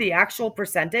know the actual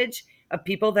percentage of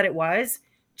people that it was?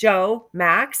 Joe,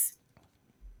 Max,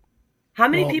 how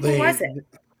many people was it?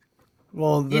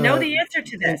 Well, you know the answer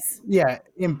to this. Yeah,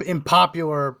 in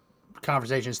popular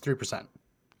conversations, 3%.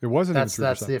 It wasn't. That's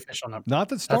even 3%. the official number. Not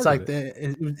that started.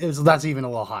 That's like that's even a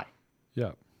little high.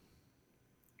 Yeah.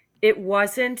 It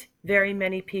wasn't very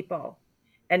many people,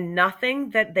 and nothing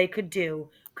that they could do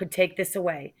could take this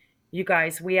away. You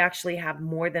guys, we actually have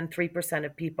more than 3%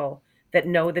 of people that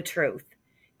know the truth.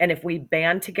 And if we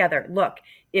band together, look,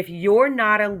 if you're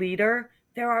not a leader,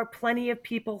 there are plenty of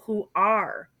people who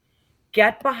are.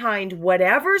 Get behind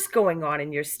whatever's going on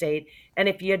in your state. And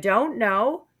if you don't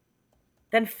know,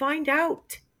 then find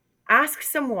out. Ask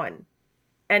someone.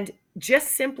 And just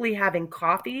simply having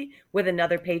coffee with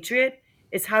another patriot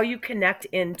is how you connect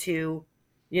into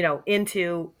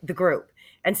the group.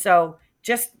 And so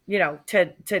just,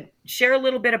 to share a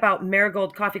little bit about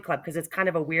Marigold Coffee Club, because it's kind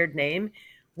of a weird name.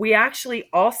 We actually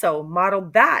also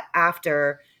modeled that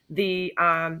after the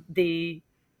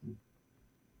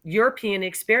European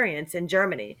experience in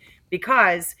Germany,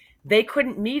 because they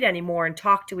couldn't meet anymore and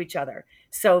talk to each other.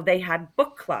 So they had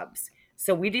book clubs.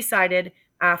 So we decided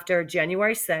after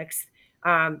January 6th,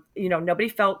 nobody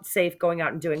felt safe going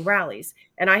out and doing rallies.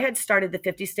 And I had started the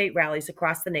 50 state rallies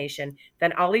across the nation.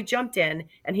 Then Ollie jumped in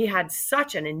and he had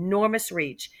such an enormous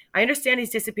reach. I understand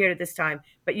he's disappeared at this time,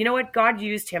 but you know what? God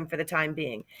used him for the time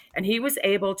being. And he was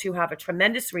able to have a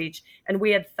tremendous reach. And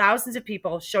we had thousands of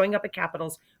people showing up at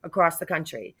capitals across the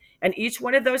country. And each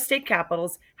one of those state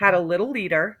capitals had a little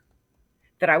leader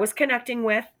that I was connecting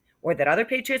with, or that other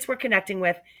patriots were connecting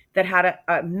with, that had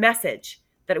a message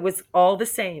that it was all the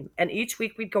same. And each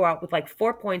week we'd go out with like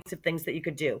 4 points of things that you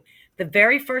could do. The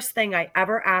very first thing I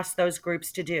ever asked those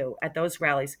groups to do at those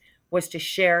rallies was to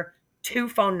share 2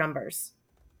 phone numbers.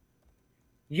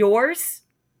 Yours,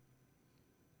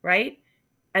 right?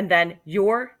 And then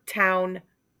your town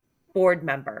board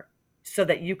member, so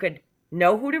that you could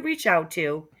know who to reach out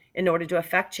to in order to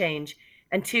affect change.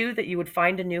 And 2, that you would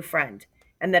find a new friend.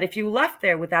 And that if you left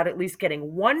there without at least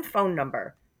getting 1 phone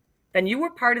number, then you were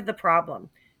part of the problem.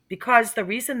 Because the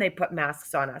reason they put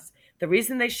masks on us, the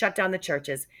reason they shut down the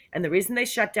churches, and the reason they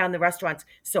shut down the restaurants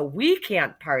so we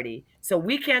can't party, so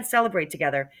we can't celebrate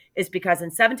together, is because in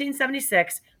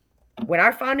 1776, when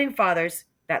our founding fathers,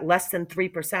 that less than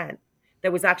 3%,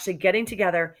 that was actually getting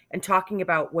together and talking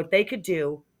about what they could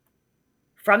do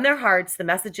from their hearts, the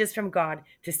messages from God,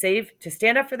 to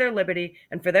stand up for their liberty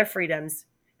and for their freedoms,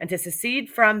 and to secede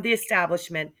from the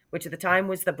establishment, which at the time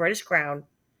was the British Crown,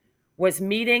 was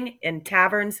meeting in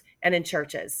taverns and in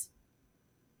churches.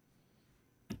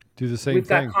 Do the same We've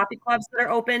thing. got coffee clubs that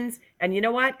are open. And you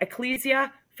know what?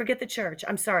 Ecclesia, forget the church.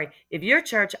 I'm sorry. If your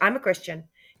church, I'm a Christian.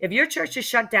 If your church is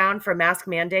shut down for mask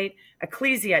mandate,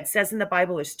 Ecclesia, it says in the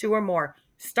Bible, is 2 or more.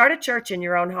 Start a church in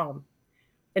your own home.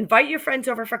 Invite your friends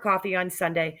over for coffee on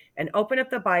Sunday and open up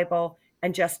the Bible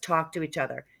and just talk to each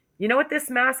other. You know what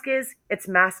this mask is? It's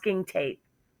masking tape,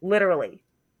 literally.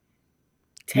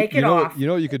 Take it off. You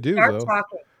know what you could do, Start though?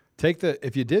 talking.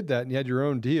 If you did that and you had your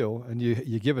own deal and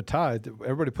you give a tithe,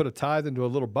 everybody put a tithe into a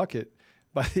little bucket.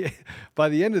 By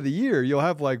the end of the year, you'll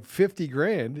have like 50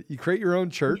 grand. You create your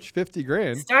own church, 50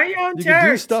 grand. Start your own you church. You can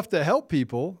do stuff to help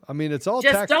people. I mean, it's all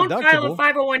tax deductible. Just don't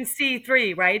file a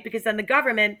 501c3, right? Because then the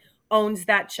government owns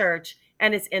that church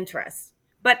and its interests.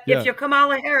 But if you're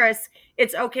Kamala Harris,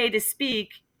 it's okay to speak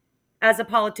as a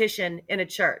politician in a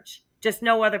church. Just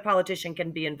no other politician can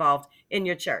be involved in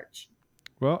your church.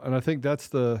 Well, and I think that's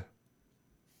the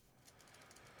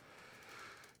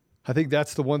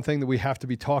one thing that we have to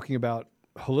be talking about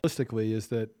holistically, is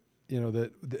that,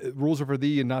 that the rules are for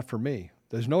thee and not for me.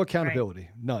 There's no accountability,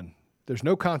 none. There's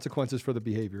no consequences for the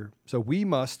behavior. So we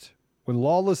must, when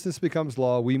lawlessness becomes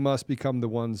law, we must become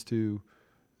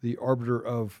the arbiter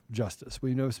of justice.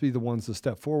 We must be the ones to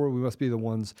step forward. We must be the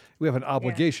ones, we have an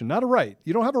obligation, not a right.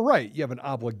 You don't have a right. You have an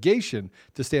obligation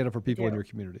to stand up for people in your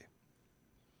community.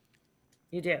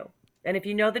 You do. And if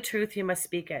you know the truth, you must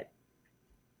speak it.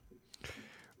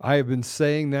 I have been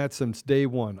saying that since day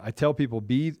one. I tell people,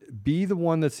 be the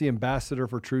one that's the ambassador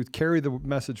for truth. Carry the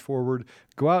message forward.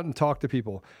 Go out and talk to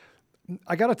people.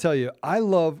 I got to tell you, I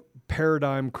love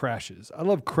paradigm crashes. I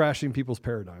love crashing people's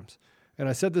paradigms. And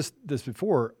I said this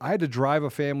before. I had to drive a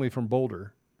family from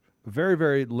Boulder, a very,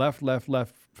 very left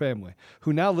family,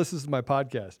 who now listens to my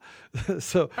podcast.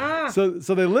 So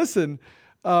they listen.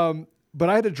 But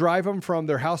I had to drive them from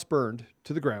their house burned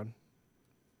to the ground.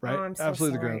 right? I'm so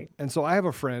Absolutely the ground. sorry. And so I have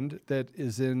a friend that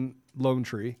is in Lone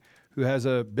Tree who has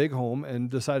a big home and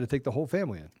decided to take the whole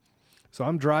family in. So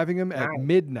I'm driving them at Right.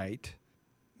 midnight.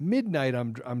 Midnight,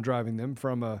 I'm driving them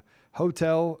from a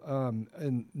hotel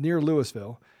near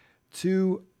Louisville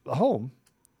to a home.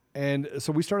 And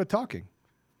so we started talking.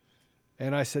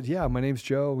 And I said, yeah, my name's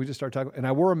Joe. We just started talking. And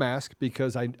I wore a mask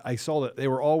because I saw that they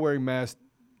were all wearing masks,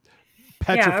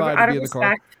 petrified out to be of in the car.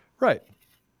 respect. Right.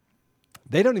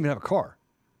 They don't even have a car.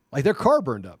 Like their car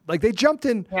burned up. Like they jumped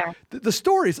in. Yeah. The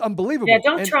story is unbelievable. Yeah,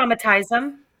 don't And- traumatize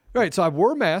them. Right. So I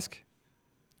wore a mask,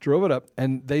 drove it up,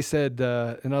 and they said,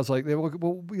 and I was like,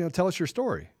 well, tell us your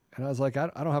story. And I was like, I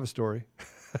don't have a story.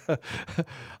 I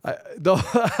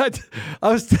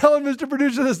was telling Mr.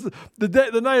 Producer this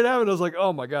the night it happened. I was like,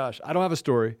 oh my gosh, I don't have a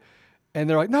story. And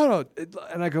they're like, no.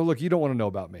 And I go, look, you don't want to know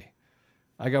about me.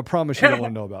 I go, promise you don't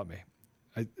want to know about me.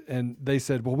 And they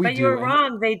said, well, we do. But you were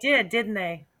wrong. They did, didn't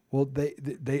they? Well,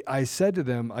 I said to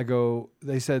them,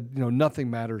 they said, nothing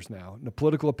matters now. The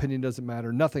political opinion doesn't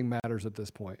matter. Nothing matters at this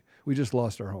point. We just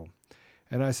lost our home.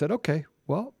 And I said, okay,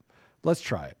 well, let's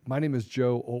try it. My name is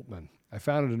Joe Oltman. I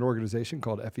founded an organization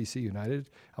called FEC United.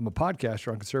 I'm a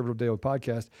podcaster on Conservative Daily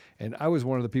Podcast, and I was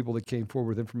one of the people that came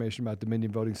forward with information about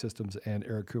Dominion voting systems and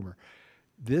Eric Coomer.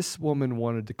 This woman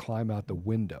wanted to climb out the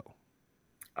window.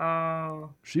 Oh.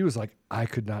 She was like, I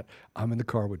could not. I'm in the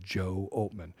car with Joe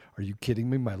Oltman. Are you kidding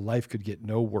me? My life could get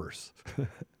no worse.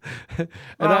 and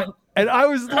I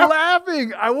was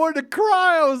laughing. I wanted to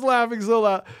cry. I was laughing so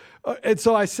loud. And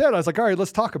so I was like, all right,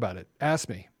 let's talk about it. Ask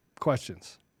me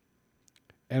questions.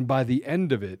 And by the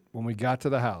end of it, when we got to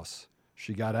the house,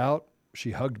 she got out.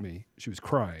 She hugged me. She was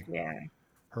crying. Yeah.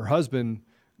 Her husband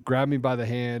grabbed me by the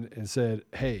hand and said,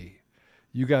 hey,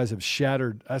 you guys have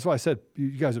shattered. That's why I said,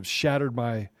 you guys have shattered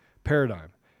my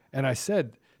paradigm. And I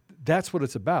said, that's what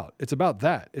it's about. It's about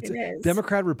that. It is.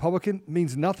 Democrat, Republican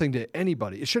means nothing to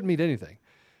anybody. It shouldn't mean anything.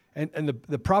 And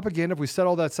the propaganda, if we set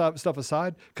all that stuff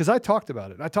aside, because I talked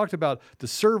about it. I talked about the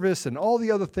service and all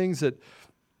the other things that,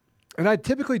 and I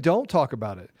typically don't talk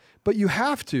about it, but you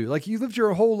have to. Like, you lived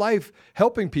your whole life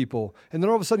helping people, and then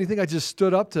all of a sudden you think I just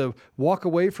stood up to walk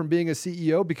away from being a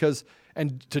CEO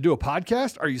and to do a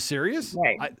podcast? Are you serious?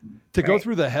 Right. Go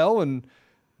through the hell and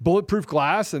bulletproof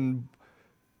glass and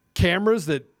cameras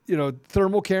that,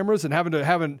 thermal cameras and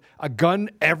having a gun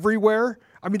everywhere.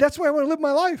 I mean, that's the way I want to live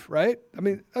my life, right? I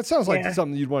mean, that sounds like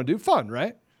something you'd want to do. Fun,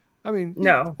 right? I mean,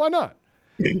 no. Why not?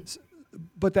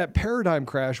 But that paradigm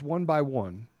crash, one by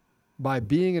one, by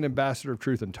being an ambassador of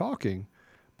truth and talking,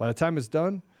 by the time it's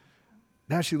done,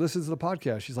 now she listens to the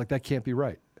podcast. She's like, that can't be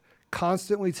right.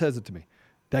 Constantly says it to me.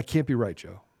 That can't be right,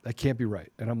 Joe. That can't be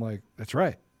right. And I'm like, that's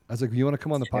right. I was like, you want to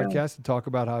come on the podcast and talk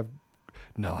about how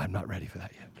no, I'm not ready for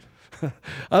that yet.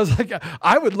 I was like,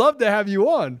 I would love to have you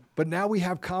on, but now we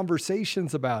have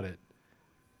conversations about it.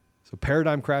 So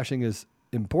paradigm crashing is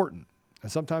important.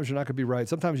 And sometimes you're not going to be right.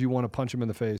 Sometimes you want to punch them in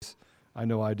the face. I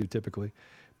know I do typically.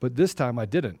 But this time I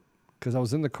didn't, because I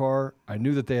was in the car. I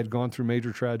knew that they had gone through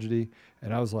major tragedy.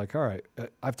 And I was like, all right,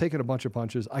 I've taken a bunch of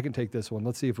punches. I can take this one.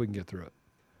 Let's see if we can get through it.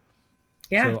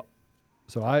 Yeah.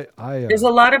 So I there's a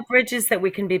lot of bridges that we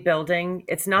can be building.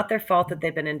 It's not their fault that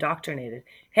they've been indoctrinated.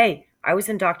 Hey, I was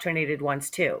indoctrinated once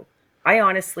too. I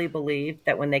honestly believe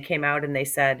that when they came out and they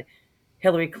said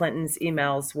Hillary Clinton's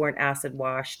emails weren't acid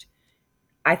washed,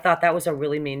 I thought that was a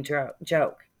really mean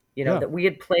joke, that we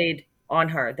had played on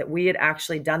her, that we had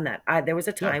actually done that. There was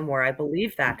a time where I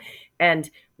believed that. And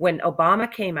when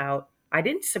Obama came out, I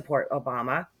didn't support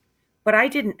Obama, but I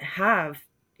didn't have,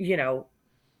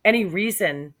 any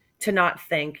reason to not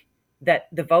think that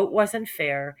the vote wasn't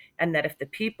fair, and that if the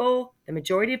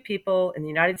majority of people in the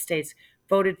United States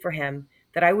voted for him,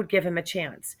 that I would give him a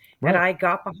chance. Right. And I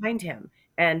got behind him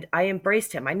and I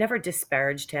embraced him. I never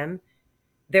disparaged him.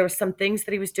 There were some things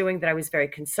that he was doing that I was very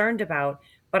concerned about,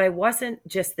 but I wasn't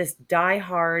just this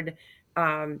diehard,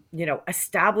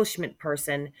 establishment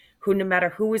person who, no matter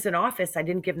who was in office, I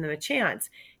didn't give them a chance.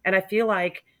 And I feel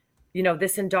like,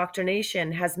 this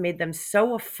indoctrination has made them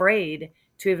so afraid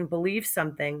to even believe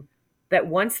something that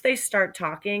once they start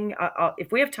talking,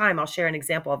 if we have time, I'll share an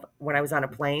example of when I was on a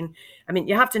plane. I mean,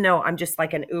 you have to know I'm just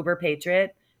like an Uber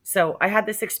patriot. So I had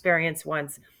this experience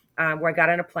once where I got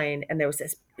on a plane and there was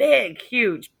this big,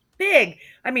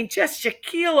 just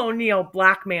Shaquille O'Neal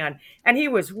black man. And he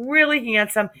was really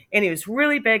handsome and he was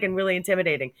really big and really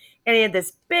intimidating. And he had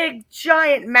this big,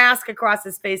 giant mask across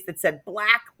his face that said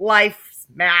Black Lives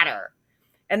Matter.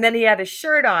 And then he had a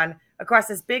shirt on across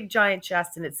his big, giant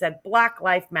chest and it said Black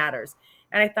Life Matters.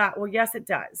 And I thought, well, yes, it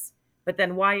does. But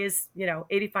then why is,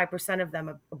 85% of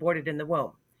them aborted in the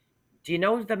womb? Do you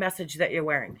know the message that you're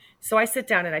wearing? So I sit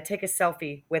down and I take a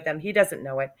selfie with him. He doesn't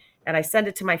know it. And I send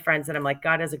it to my friends and I'm like,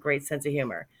 God has a great sense of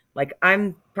humor. Like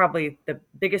I'm probably the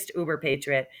biggest Uber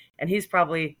patriot and he's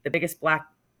probably the biggest Black,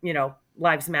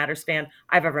 Lives Matters fan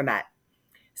I've ever met.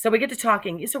 So we get to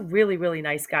talking. He's a really, really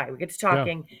nice guy. We get to Yeah.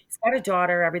 talking. He's got a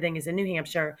daughter. Everything is in New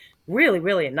Hampshire. Really,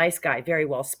 really a nice guy. Very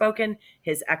well spoken.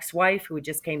 His ex-wife, who we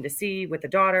just came to see with the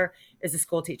daughter, is a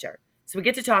school teacher. So we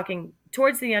get to talking.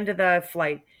 Towards the end of the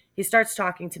flight, he starts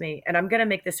talking to me, and I'm going to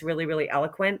make this really, really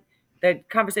eloquent. The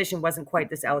conversation wasn't quite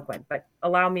this eloquent, but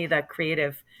allow me the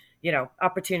creative,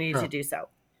 opportunity to do so.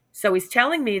 So he's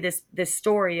telling me this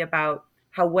story about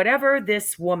how whatever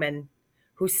this woman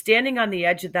who's standing on the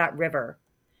edge of that river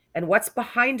and what's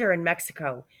behind her in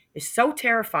Mexico is so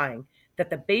terrifying that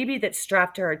the baby that's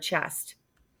strapped to her chest,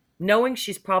 knowing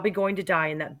she's probably going to die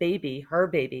and that baby, her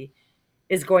baby,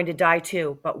 is going to die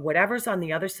too. But whatever's on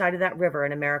the other side of that river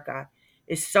in America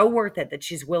is so worth it that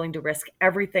she's willing to risk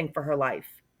everything for her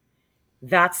life.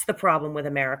 That's the problem with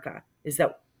America, is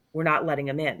that we're not letting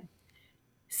them in.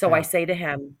 So I say to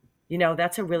him,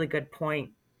 that's a really good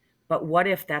point. But what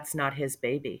if that's not his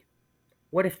baby?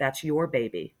 What if that's your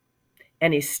baby?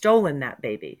 And he's stolen that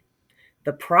baby.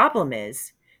 The problem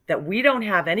is that we don't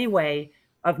have any way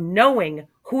of knowing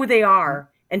who they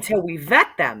are until we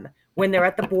vet them when they're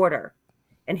at the border.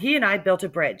 And he and I built a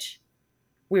bridge.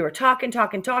 We were talking.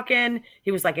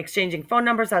 He was like exchanging phone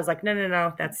numbers. I was like,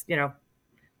 no, that's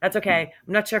okay.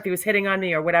 I'm not sure if he was hitting on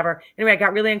me or whatever. Anyway, I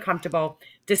got really uncomfortable.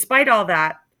 Despite all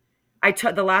that,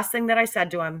 the last thing that I said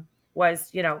to him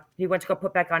was, he went to go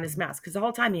put back on his mask because the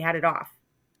whole time he had it off.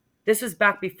 This was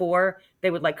back before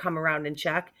they would like come around and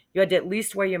check. You had to at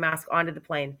least wear your mask onto the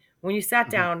plane. When you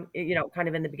sat down, kind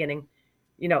of in the beginning,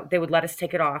 they would let us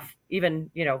take it off,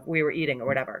 even, we were eating or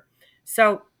whatever.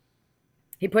 So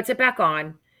he puts it back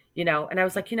on, and I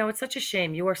was like, it's such a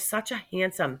shame. You are such a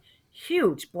handsome,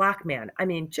 huge Black man. I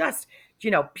mean, just,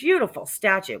 beautiful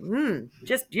statue.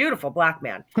 Just beautiful Black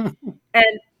man.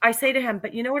 And I say to him,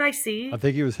 but you know what I see? I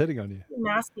think he was hitting on you.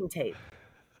 Masking tape.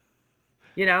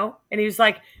 And he was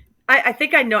like, I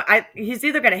think I know. He's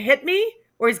either going to hit me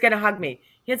or he's going to hug me.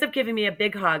 He ends up giving me a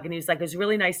big hug, and he's like, it was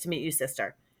really nice to meet you,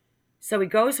 sister. So he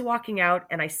goes walking out,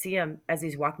 and I see him as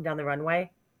he's walking down the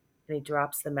runway, and he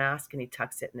drops the mask, and he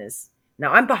tucks it in his...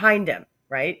 Now, I'm behind him,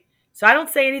 right? So I don't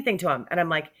say anything to him, and I'm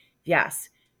like, yes,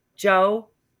 Joe,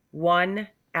 one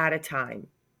at a time.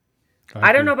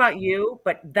 I don't know about you,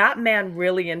 but that man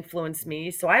really influenced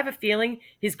me. So I have a feeling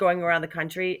he's going around the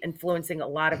country influencing a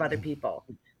lot of other people.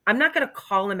 I'm not going to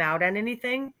call him out on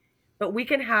anything, but we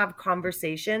can have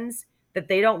conversations that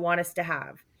they don't want us to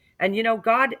have. And,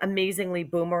 God amazingly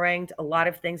boomeranged a lot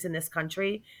of things in this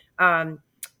country, during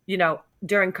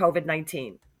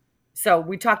COVID-19. So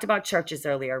we talked about churches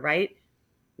earlier, right?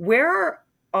 Where are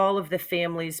all of the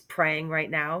families praying right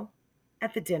now?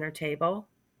 At the dinner table,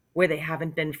 where they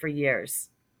haven't been for years.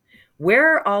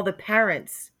 Where are all the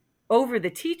parents over the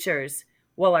teachers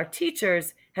while our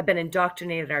teachers have been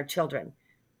indoctrinating our children?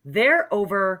 They're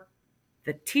over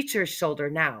the teacher's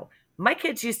shoulder now. My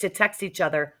kids used to text each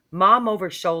other, mom over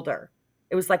shoulder.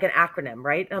 It was like an acronym,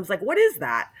 right? And I was like, what is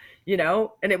that?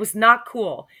 And it was not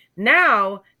cool.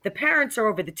 Now the parents are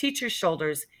over the teacher's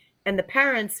shoulders, and the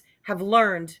parents have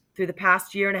learned through the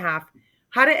past year and a half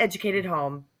how to educate at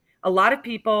home. A lot of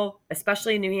people,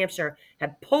 especially in New Hampshire,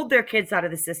 have pulled their kids out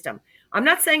of the system. I'm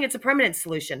not saying it's a permanent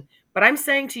solution, but I'm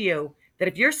saying to you that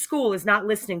if your school is not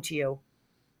listening to you,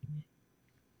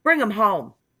 bring them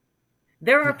home.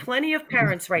 There are plenty of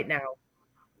parents right now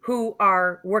who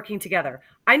are working together.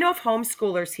 I know of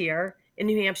homeschoolers here in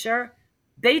New Hampshire.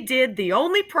 They did the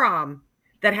only prom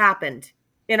that happened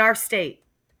in our state.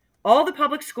 All the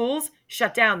public schools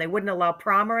shut down. They wouldn't allow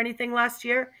prom or anything last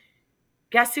year.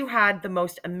 Guess who had the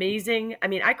most amazing... I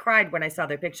mean, I cried when I saw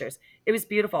their pictures. It was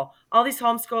beautiful. All these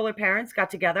homeschooler parents got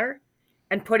together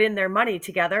and put in their money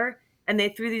together, and they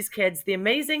threw these kids the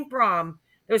amazing prom.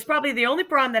 It was probably the only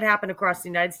prom that happened across the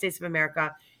United States of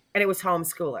America, and it was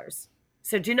homeschoolers.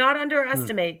 So do not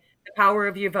underestimate the power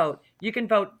of your vote. You can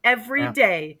vote every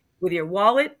day with your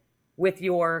wallet, with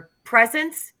your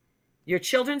presence, your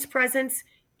children's presence,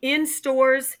 in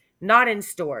stores, not in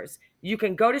stores. You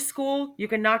can go to school, you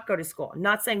can not go to school. I'm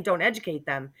not saying don't educate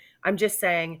them. I'm just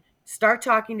saying start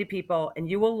talking to people, and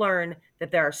you will learn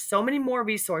that there are so many more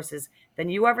resources than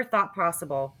you ever thought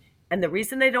possible. And the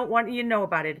reason they don't want you to know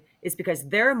about it is because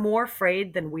they're more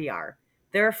afraid than we are.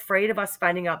 They're afraid of us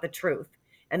finding out the truth.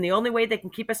 And the only way they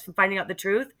can keep us from finding out the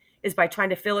truth is by trying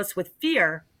to fill us with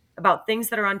fear about things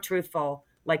that are untruthful,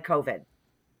 like COVID.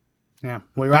 Yeah,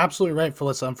 well, you're absolutely right,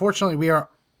 Felissa. Unfortunately, we are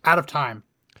out of time.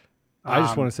 I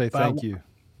just want to say thank you.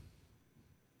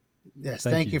 Yes,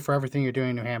 Thank thank you. you for everything you're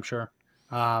doing in New Hampshire.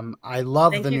 I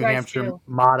love Thank the you New guys Hampshire too.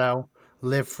 motto,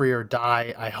 live free or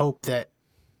die. I hope that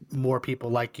more people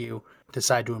like you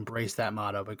decide to embrace that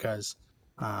motto because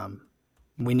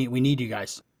we need you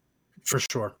guys for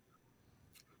sure.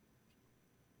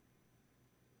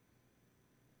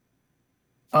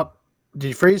 Up, did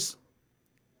you freeze?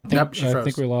 Yep, she I froze.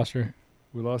 think we lost her.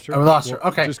 We lost her. Oh, we lost her.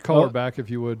 Okay. Just call her Oh. back if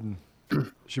you would. And...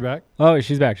 Is she back? Oh,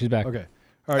 she's back. She's back. Okay.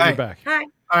 All right, Hi. you're back. Hi.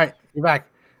 All right, you're back.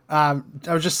 I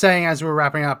was just saying as we were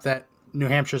wrapping up that New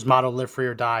Hampshire's motto, live free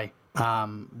or die.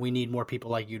 We need more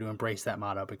people like you to embrace that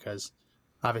motto because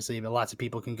obviously lots of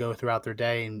people can go throughout their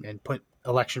day and put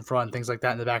election fraud and things like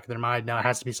that in the back of their mind. Now it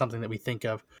has to be something that we think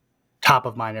of top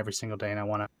of mind every single day. And I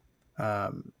want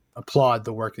to applaud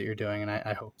the work that you're doing. And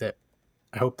I hope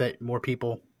that more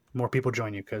people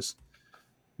join you because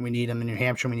we need them in New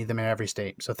Hampshire. We need them in every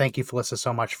state. So thank you, Felissa,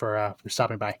 so much for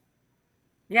stopping by.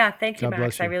 Yeah, thank you, God bless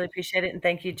Max. I you. really appreciate it. And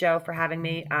thank you, Joe, for having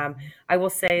me. I will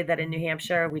say that in New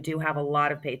Hampshire, we do have a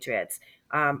lot of patriots.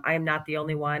 I am not the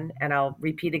only one. And I'll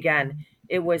repeat again,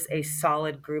 it was a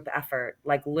solid group effort.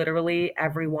 Like literally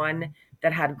everyone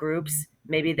that had groups,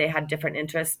 maybe they had different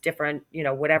interests, different,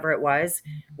 whatever it was.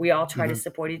 We all try to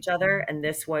support each other. And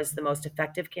this was the most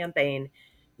effective campaign,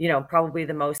 probably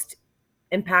the most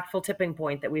impactful tipping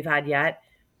point that we've had yet.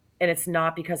 And it's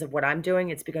not because of what I'm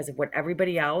doing, it's because of what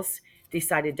everybody else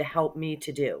decided to help me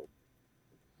to do.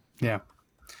 Yeah.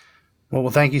 Well,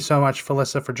 thank you so much,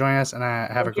 Felissa, for joining us, and have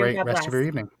a Thank you. great God rest of your bless.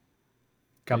 evening.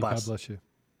 God Hey, bless. God bless you.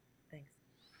 Thanks.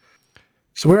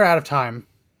 So we're out of time.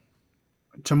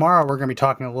 Tomorrow we're going to be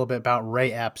talking a little bit about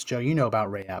Ray Epps. Joe, you know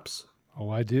about Ray Epps. Oh,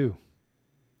 I do.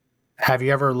 Have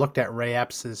you ever looked at Ray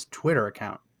Epps' Twitter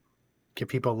account? Give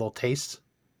people a little taste.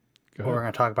 Go What we're ahead.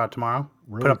 going to talk about tomorrow.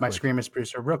 Really Put up my quick. screen, Mr.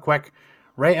 Producer, real quick.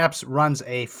 Ray Epps runs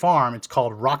a farm. It's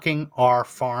called Rocking R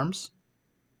Farms.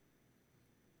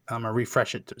 I'm gonna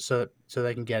refresh it so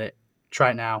they can get it.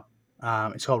 Try it now.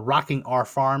 It's called Rocking R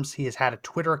Farms. He has had a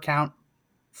Twitter account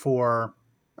for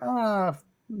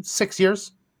 6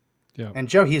 years. Yeah. And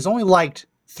Joe, he has only liked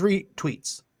 3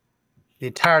 tweets the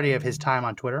entirety of his time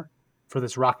on Twitter for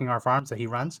this Rocking Our Farms that he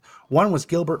runs. One was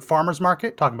Gilbert Farmers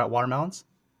Market, talking about watermelons.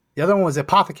 The other one was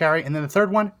Apothecary. And then the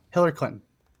third one, Hillary Clinton.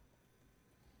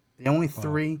 The only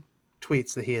 3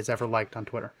 tweets that he has ever liked on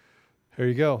Twitter. There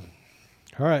you go.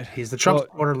 All right. He's the Trump Well,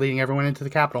 supporter leading everyone into the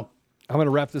Capitol. I'm going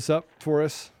to wrap this up for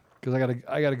us because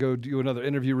I gotta go do another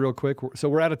interview real quick. So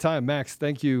we're out of time. Max,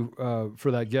 thank you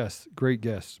for that guest. Great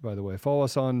guest, by the way. Follow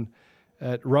us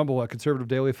at Rumble at Conservative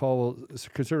Daily. Follow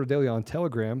Conservative Daily on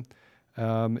Telegram.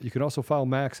 You can also follow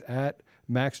Max at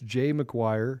Max J.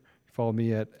 McGuire. Follow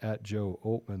me at Joe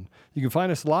Oltman. You can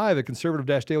find us live at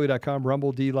conservative-daily.com,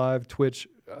 Rumble, D Live, Twitch,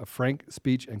 Frank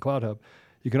Speech, and Cloud Hub.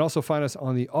 You can also find us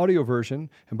on the audio version.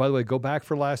 And by the way, go back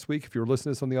for last week. If you were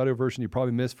listening to this on the audio version, you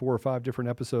probably missed 4 or 5 different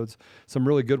episodes, some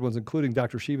really good ones, including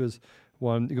Dr. Shiva's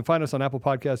one. You can find us on Apple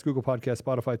Podcasts, Google Podcasts,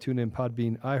 Spotify, TuneIn,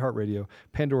 Podbean, iHeartRadio,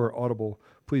 Pandora, Audible.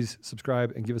 Please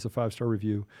subscribe and give us a 5-star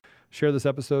review. Share this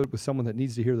episode with someone that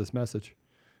needs to hear this message.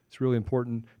 It's really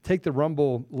important. Take the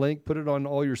Rumble link, put it on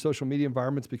all your social media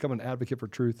environments, become an advocate for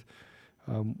truth.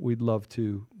 We'd love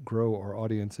to grow our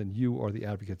audience, and you are the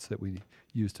advocates that we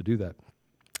use to do that.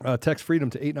 Text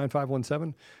FREEDOM to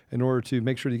 89517 in order to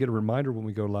make sure you get a reminder when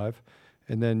we go live,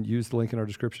 and then use the link in our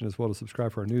description as well to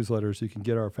subscribe for our newsletter so you can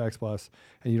get our fax blasts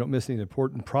and you don't miss any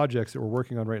important projects that we're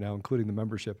working on right now, including the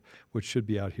membership, which should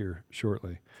be out here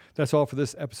shortly. That's all for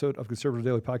this episode of Conservative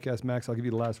Daily Podcast. Max, I'll give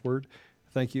you the last word.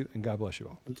 Thank you, and God bless you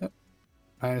all.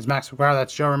 My name is Max McGuire.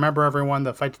 That's Joe. Remember, everyone,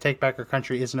 the fight to take back our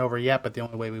country isn't over yet, but the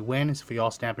only way we win is if we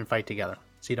all stand up and fight together.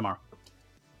 See you tomorrow.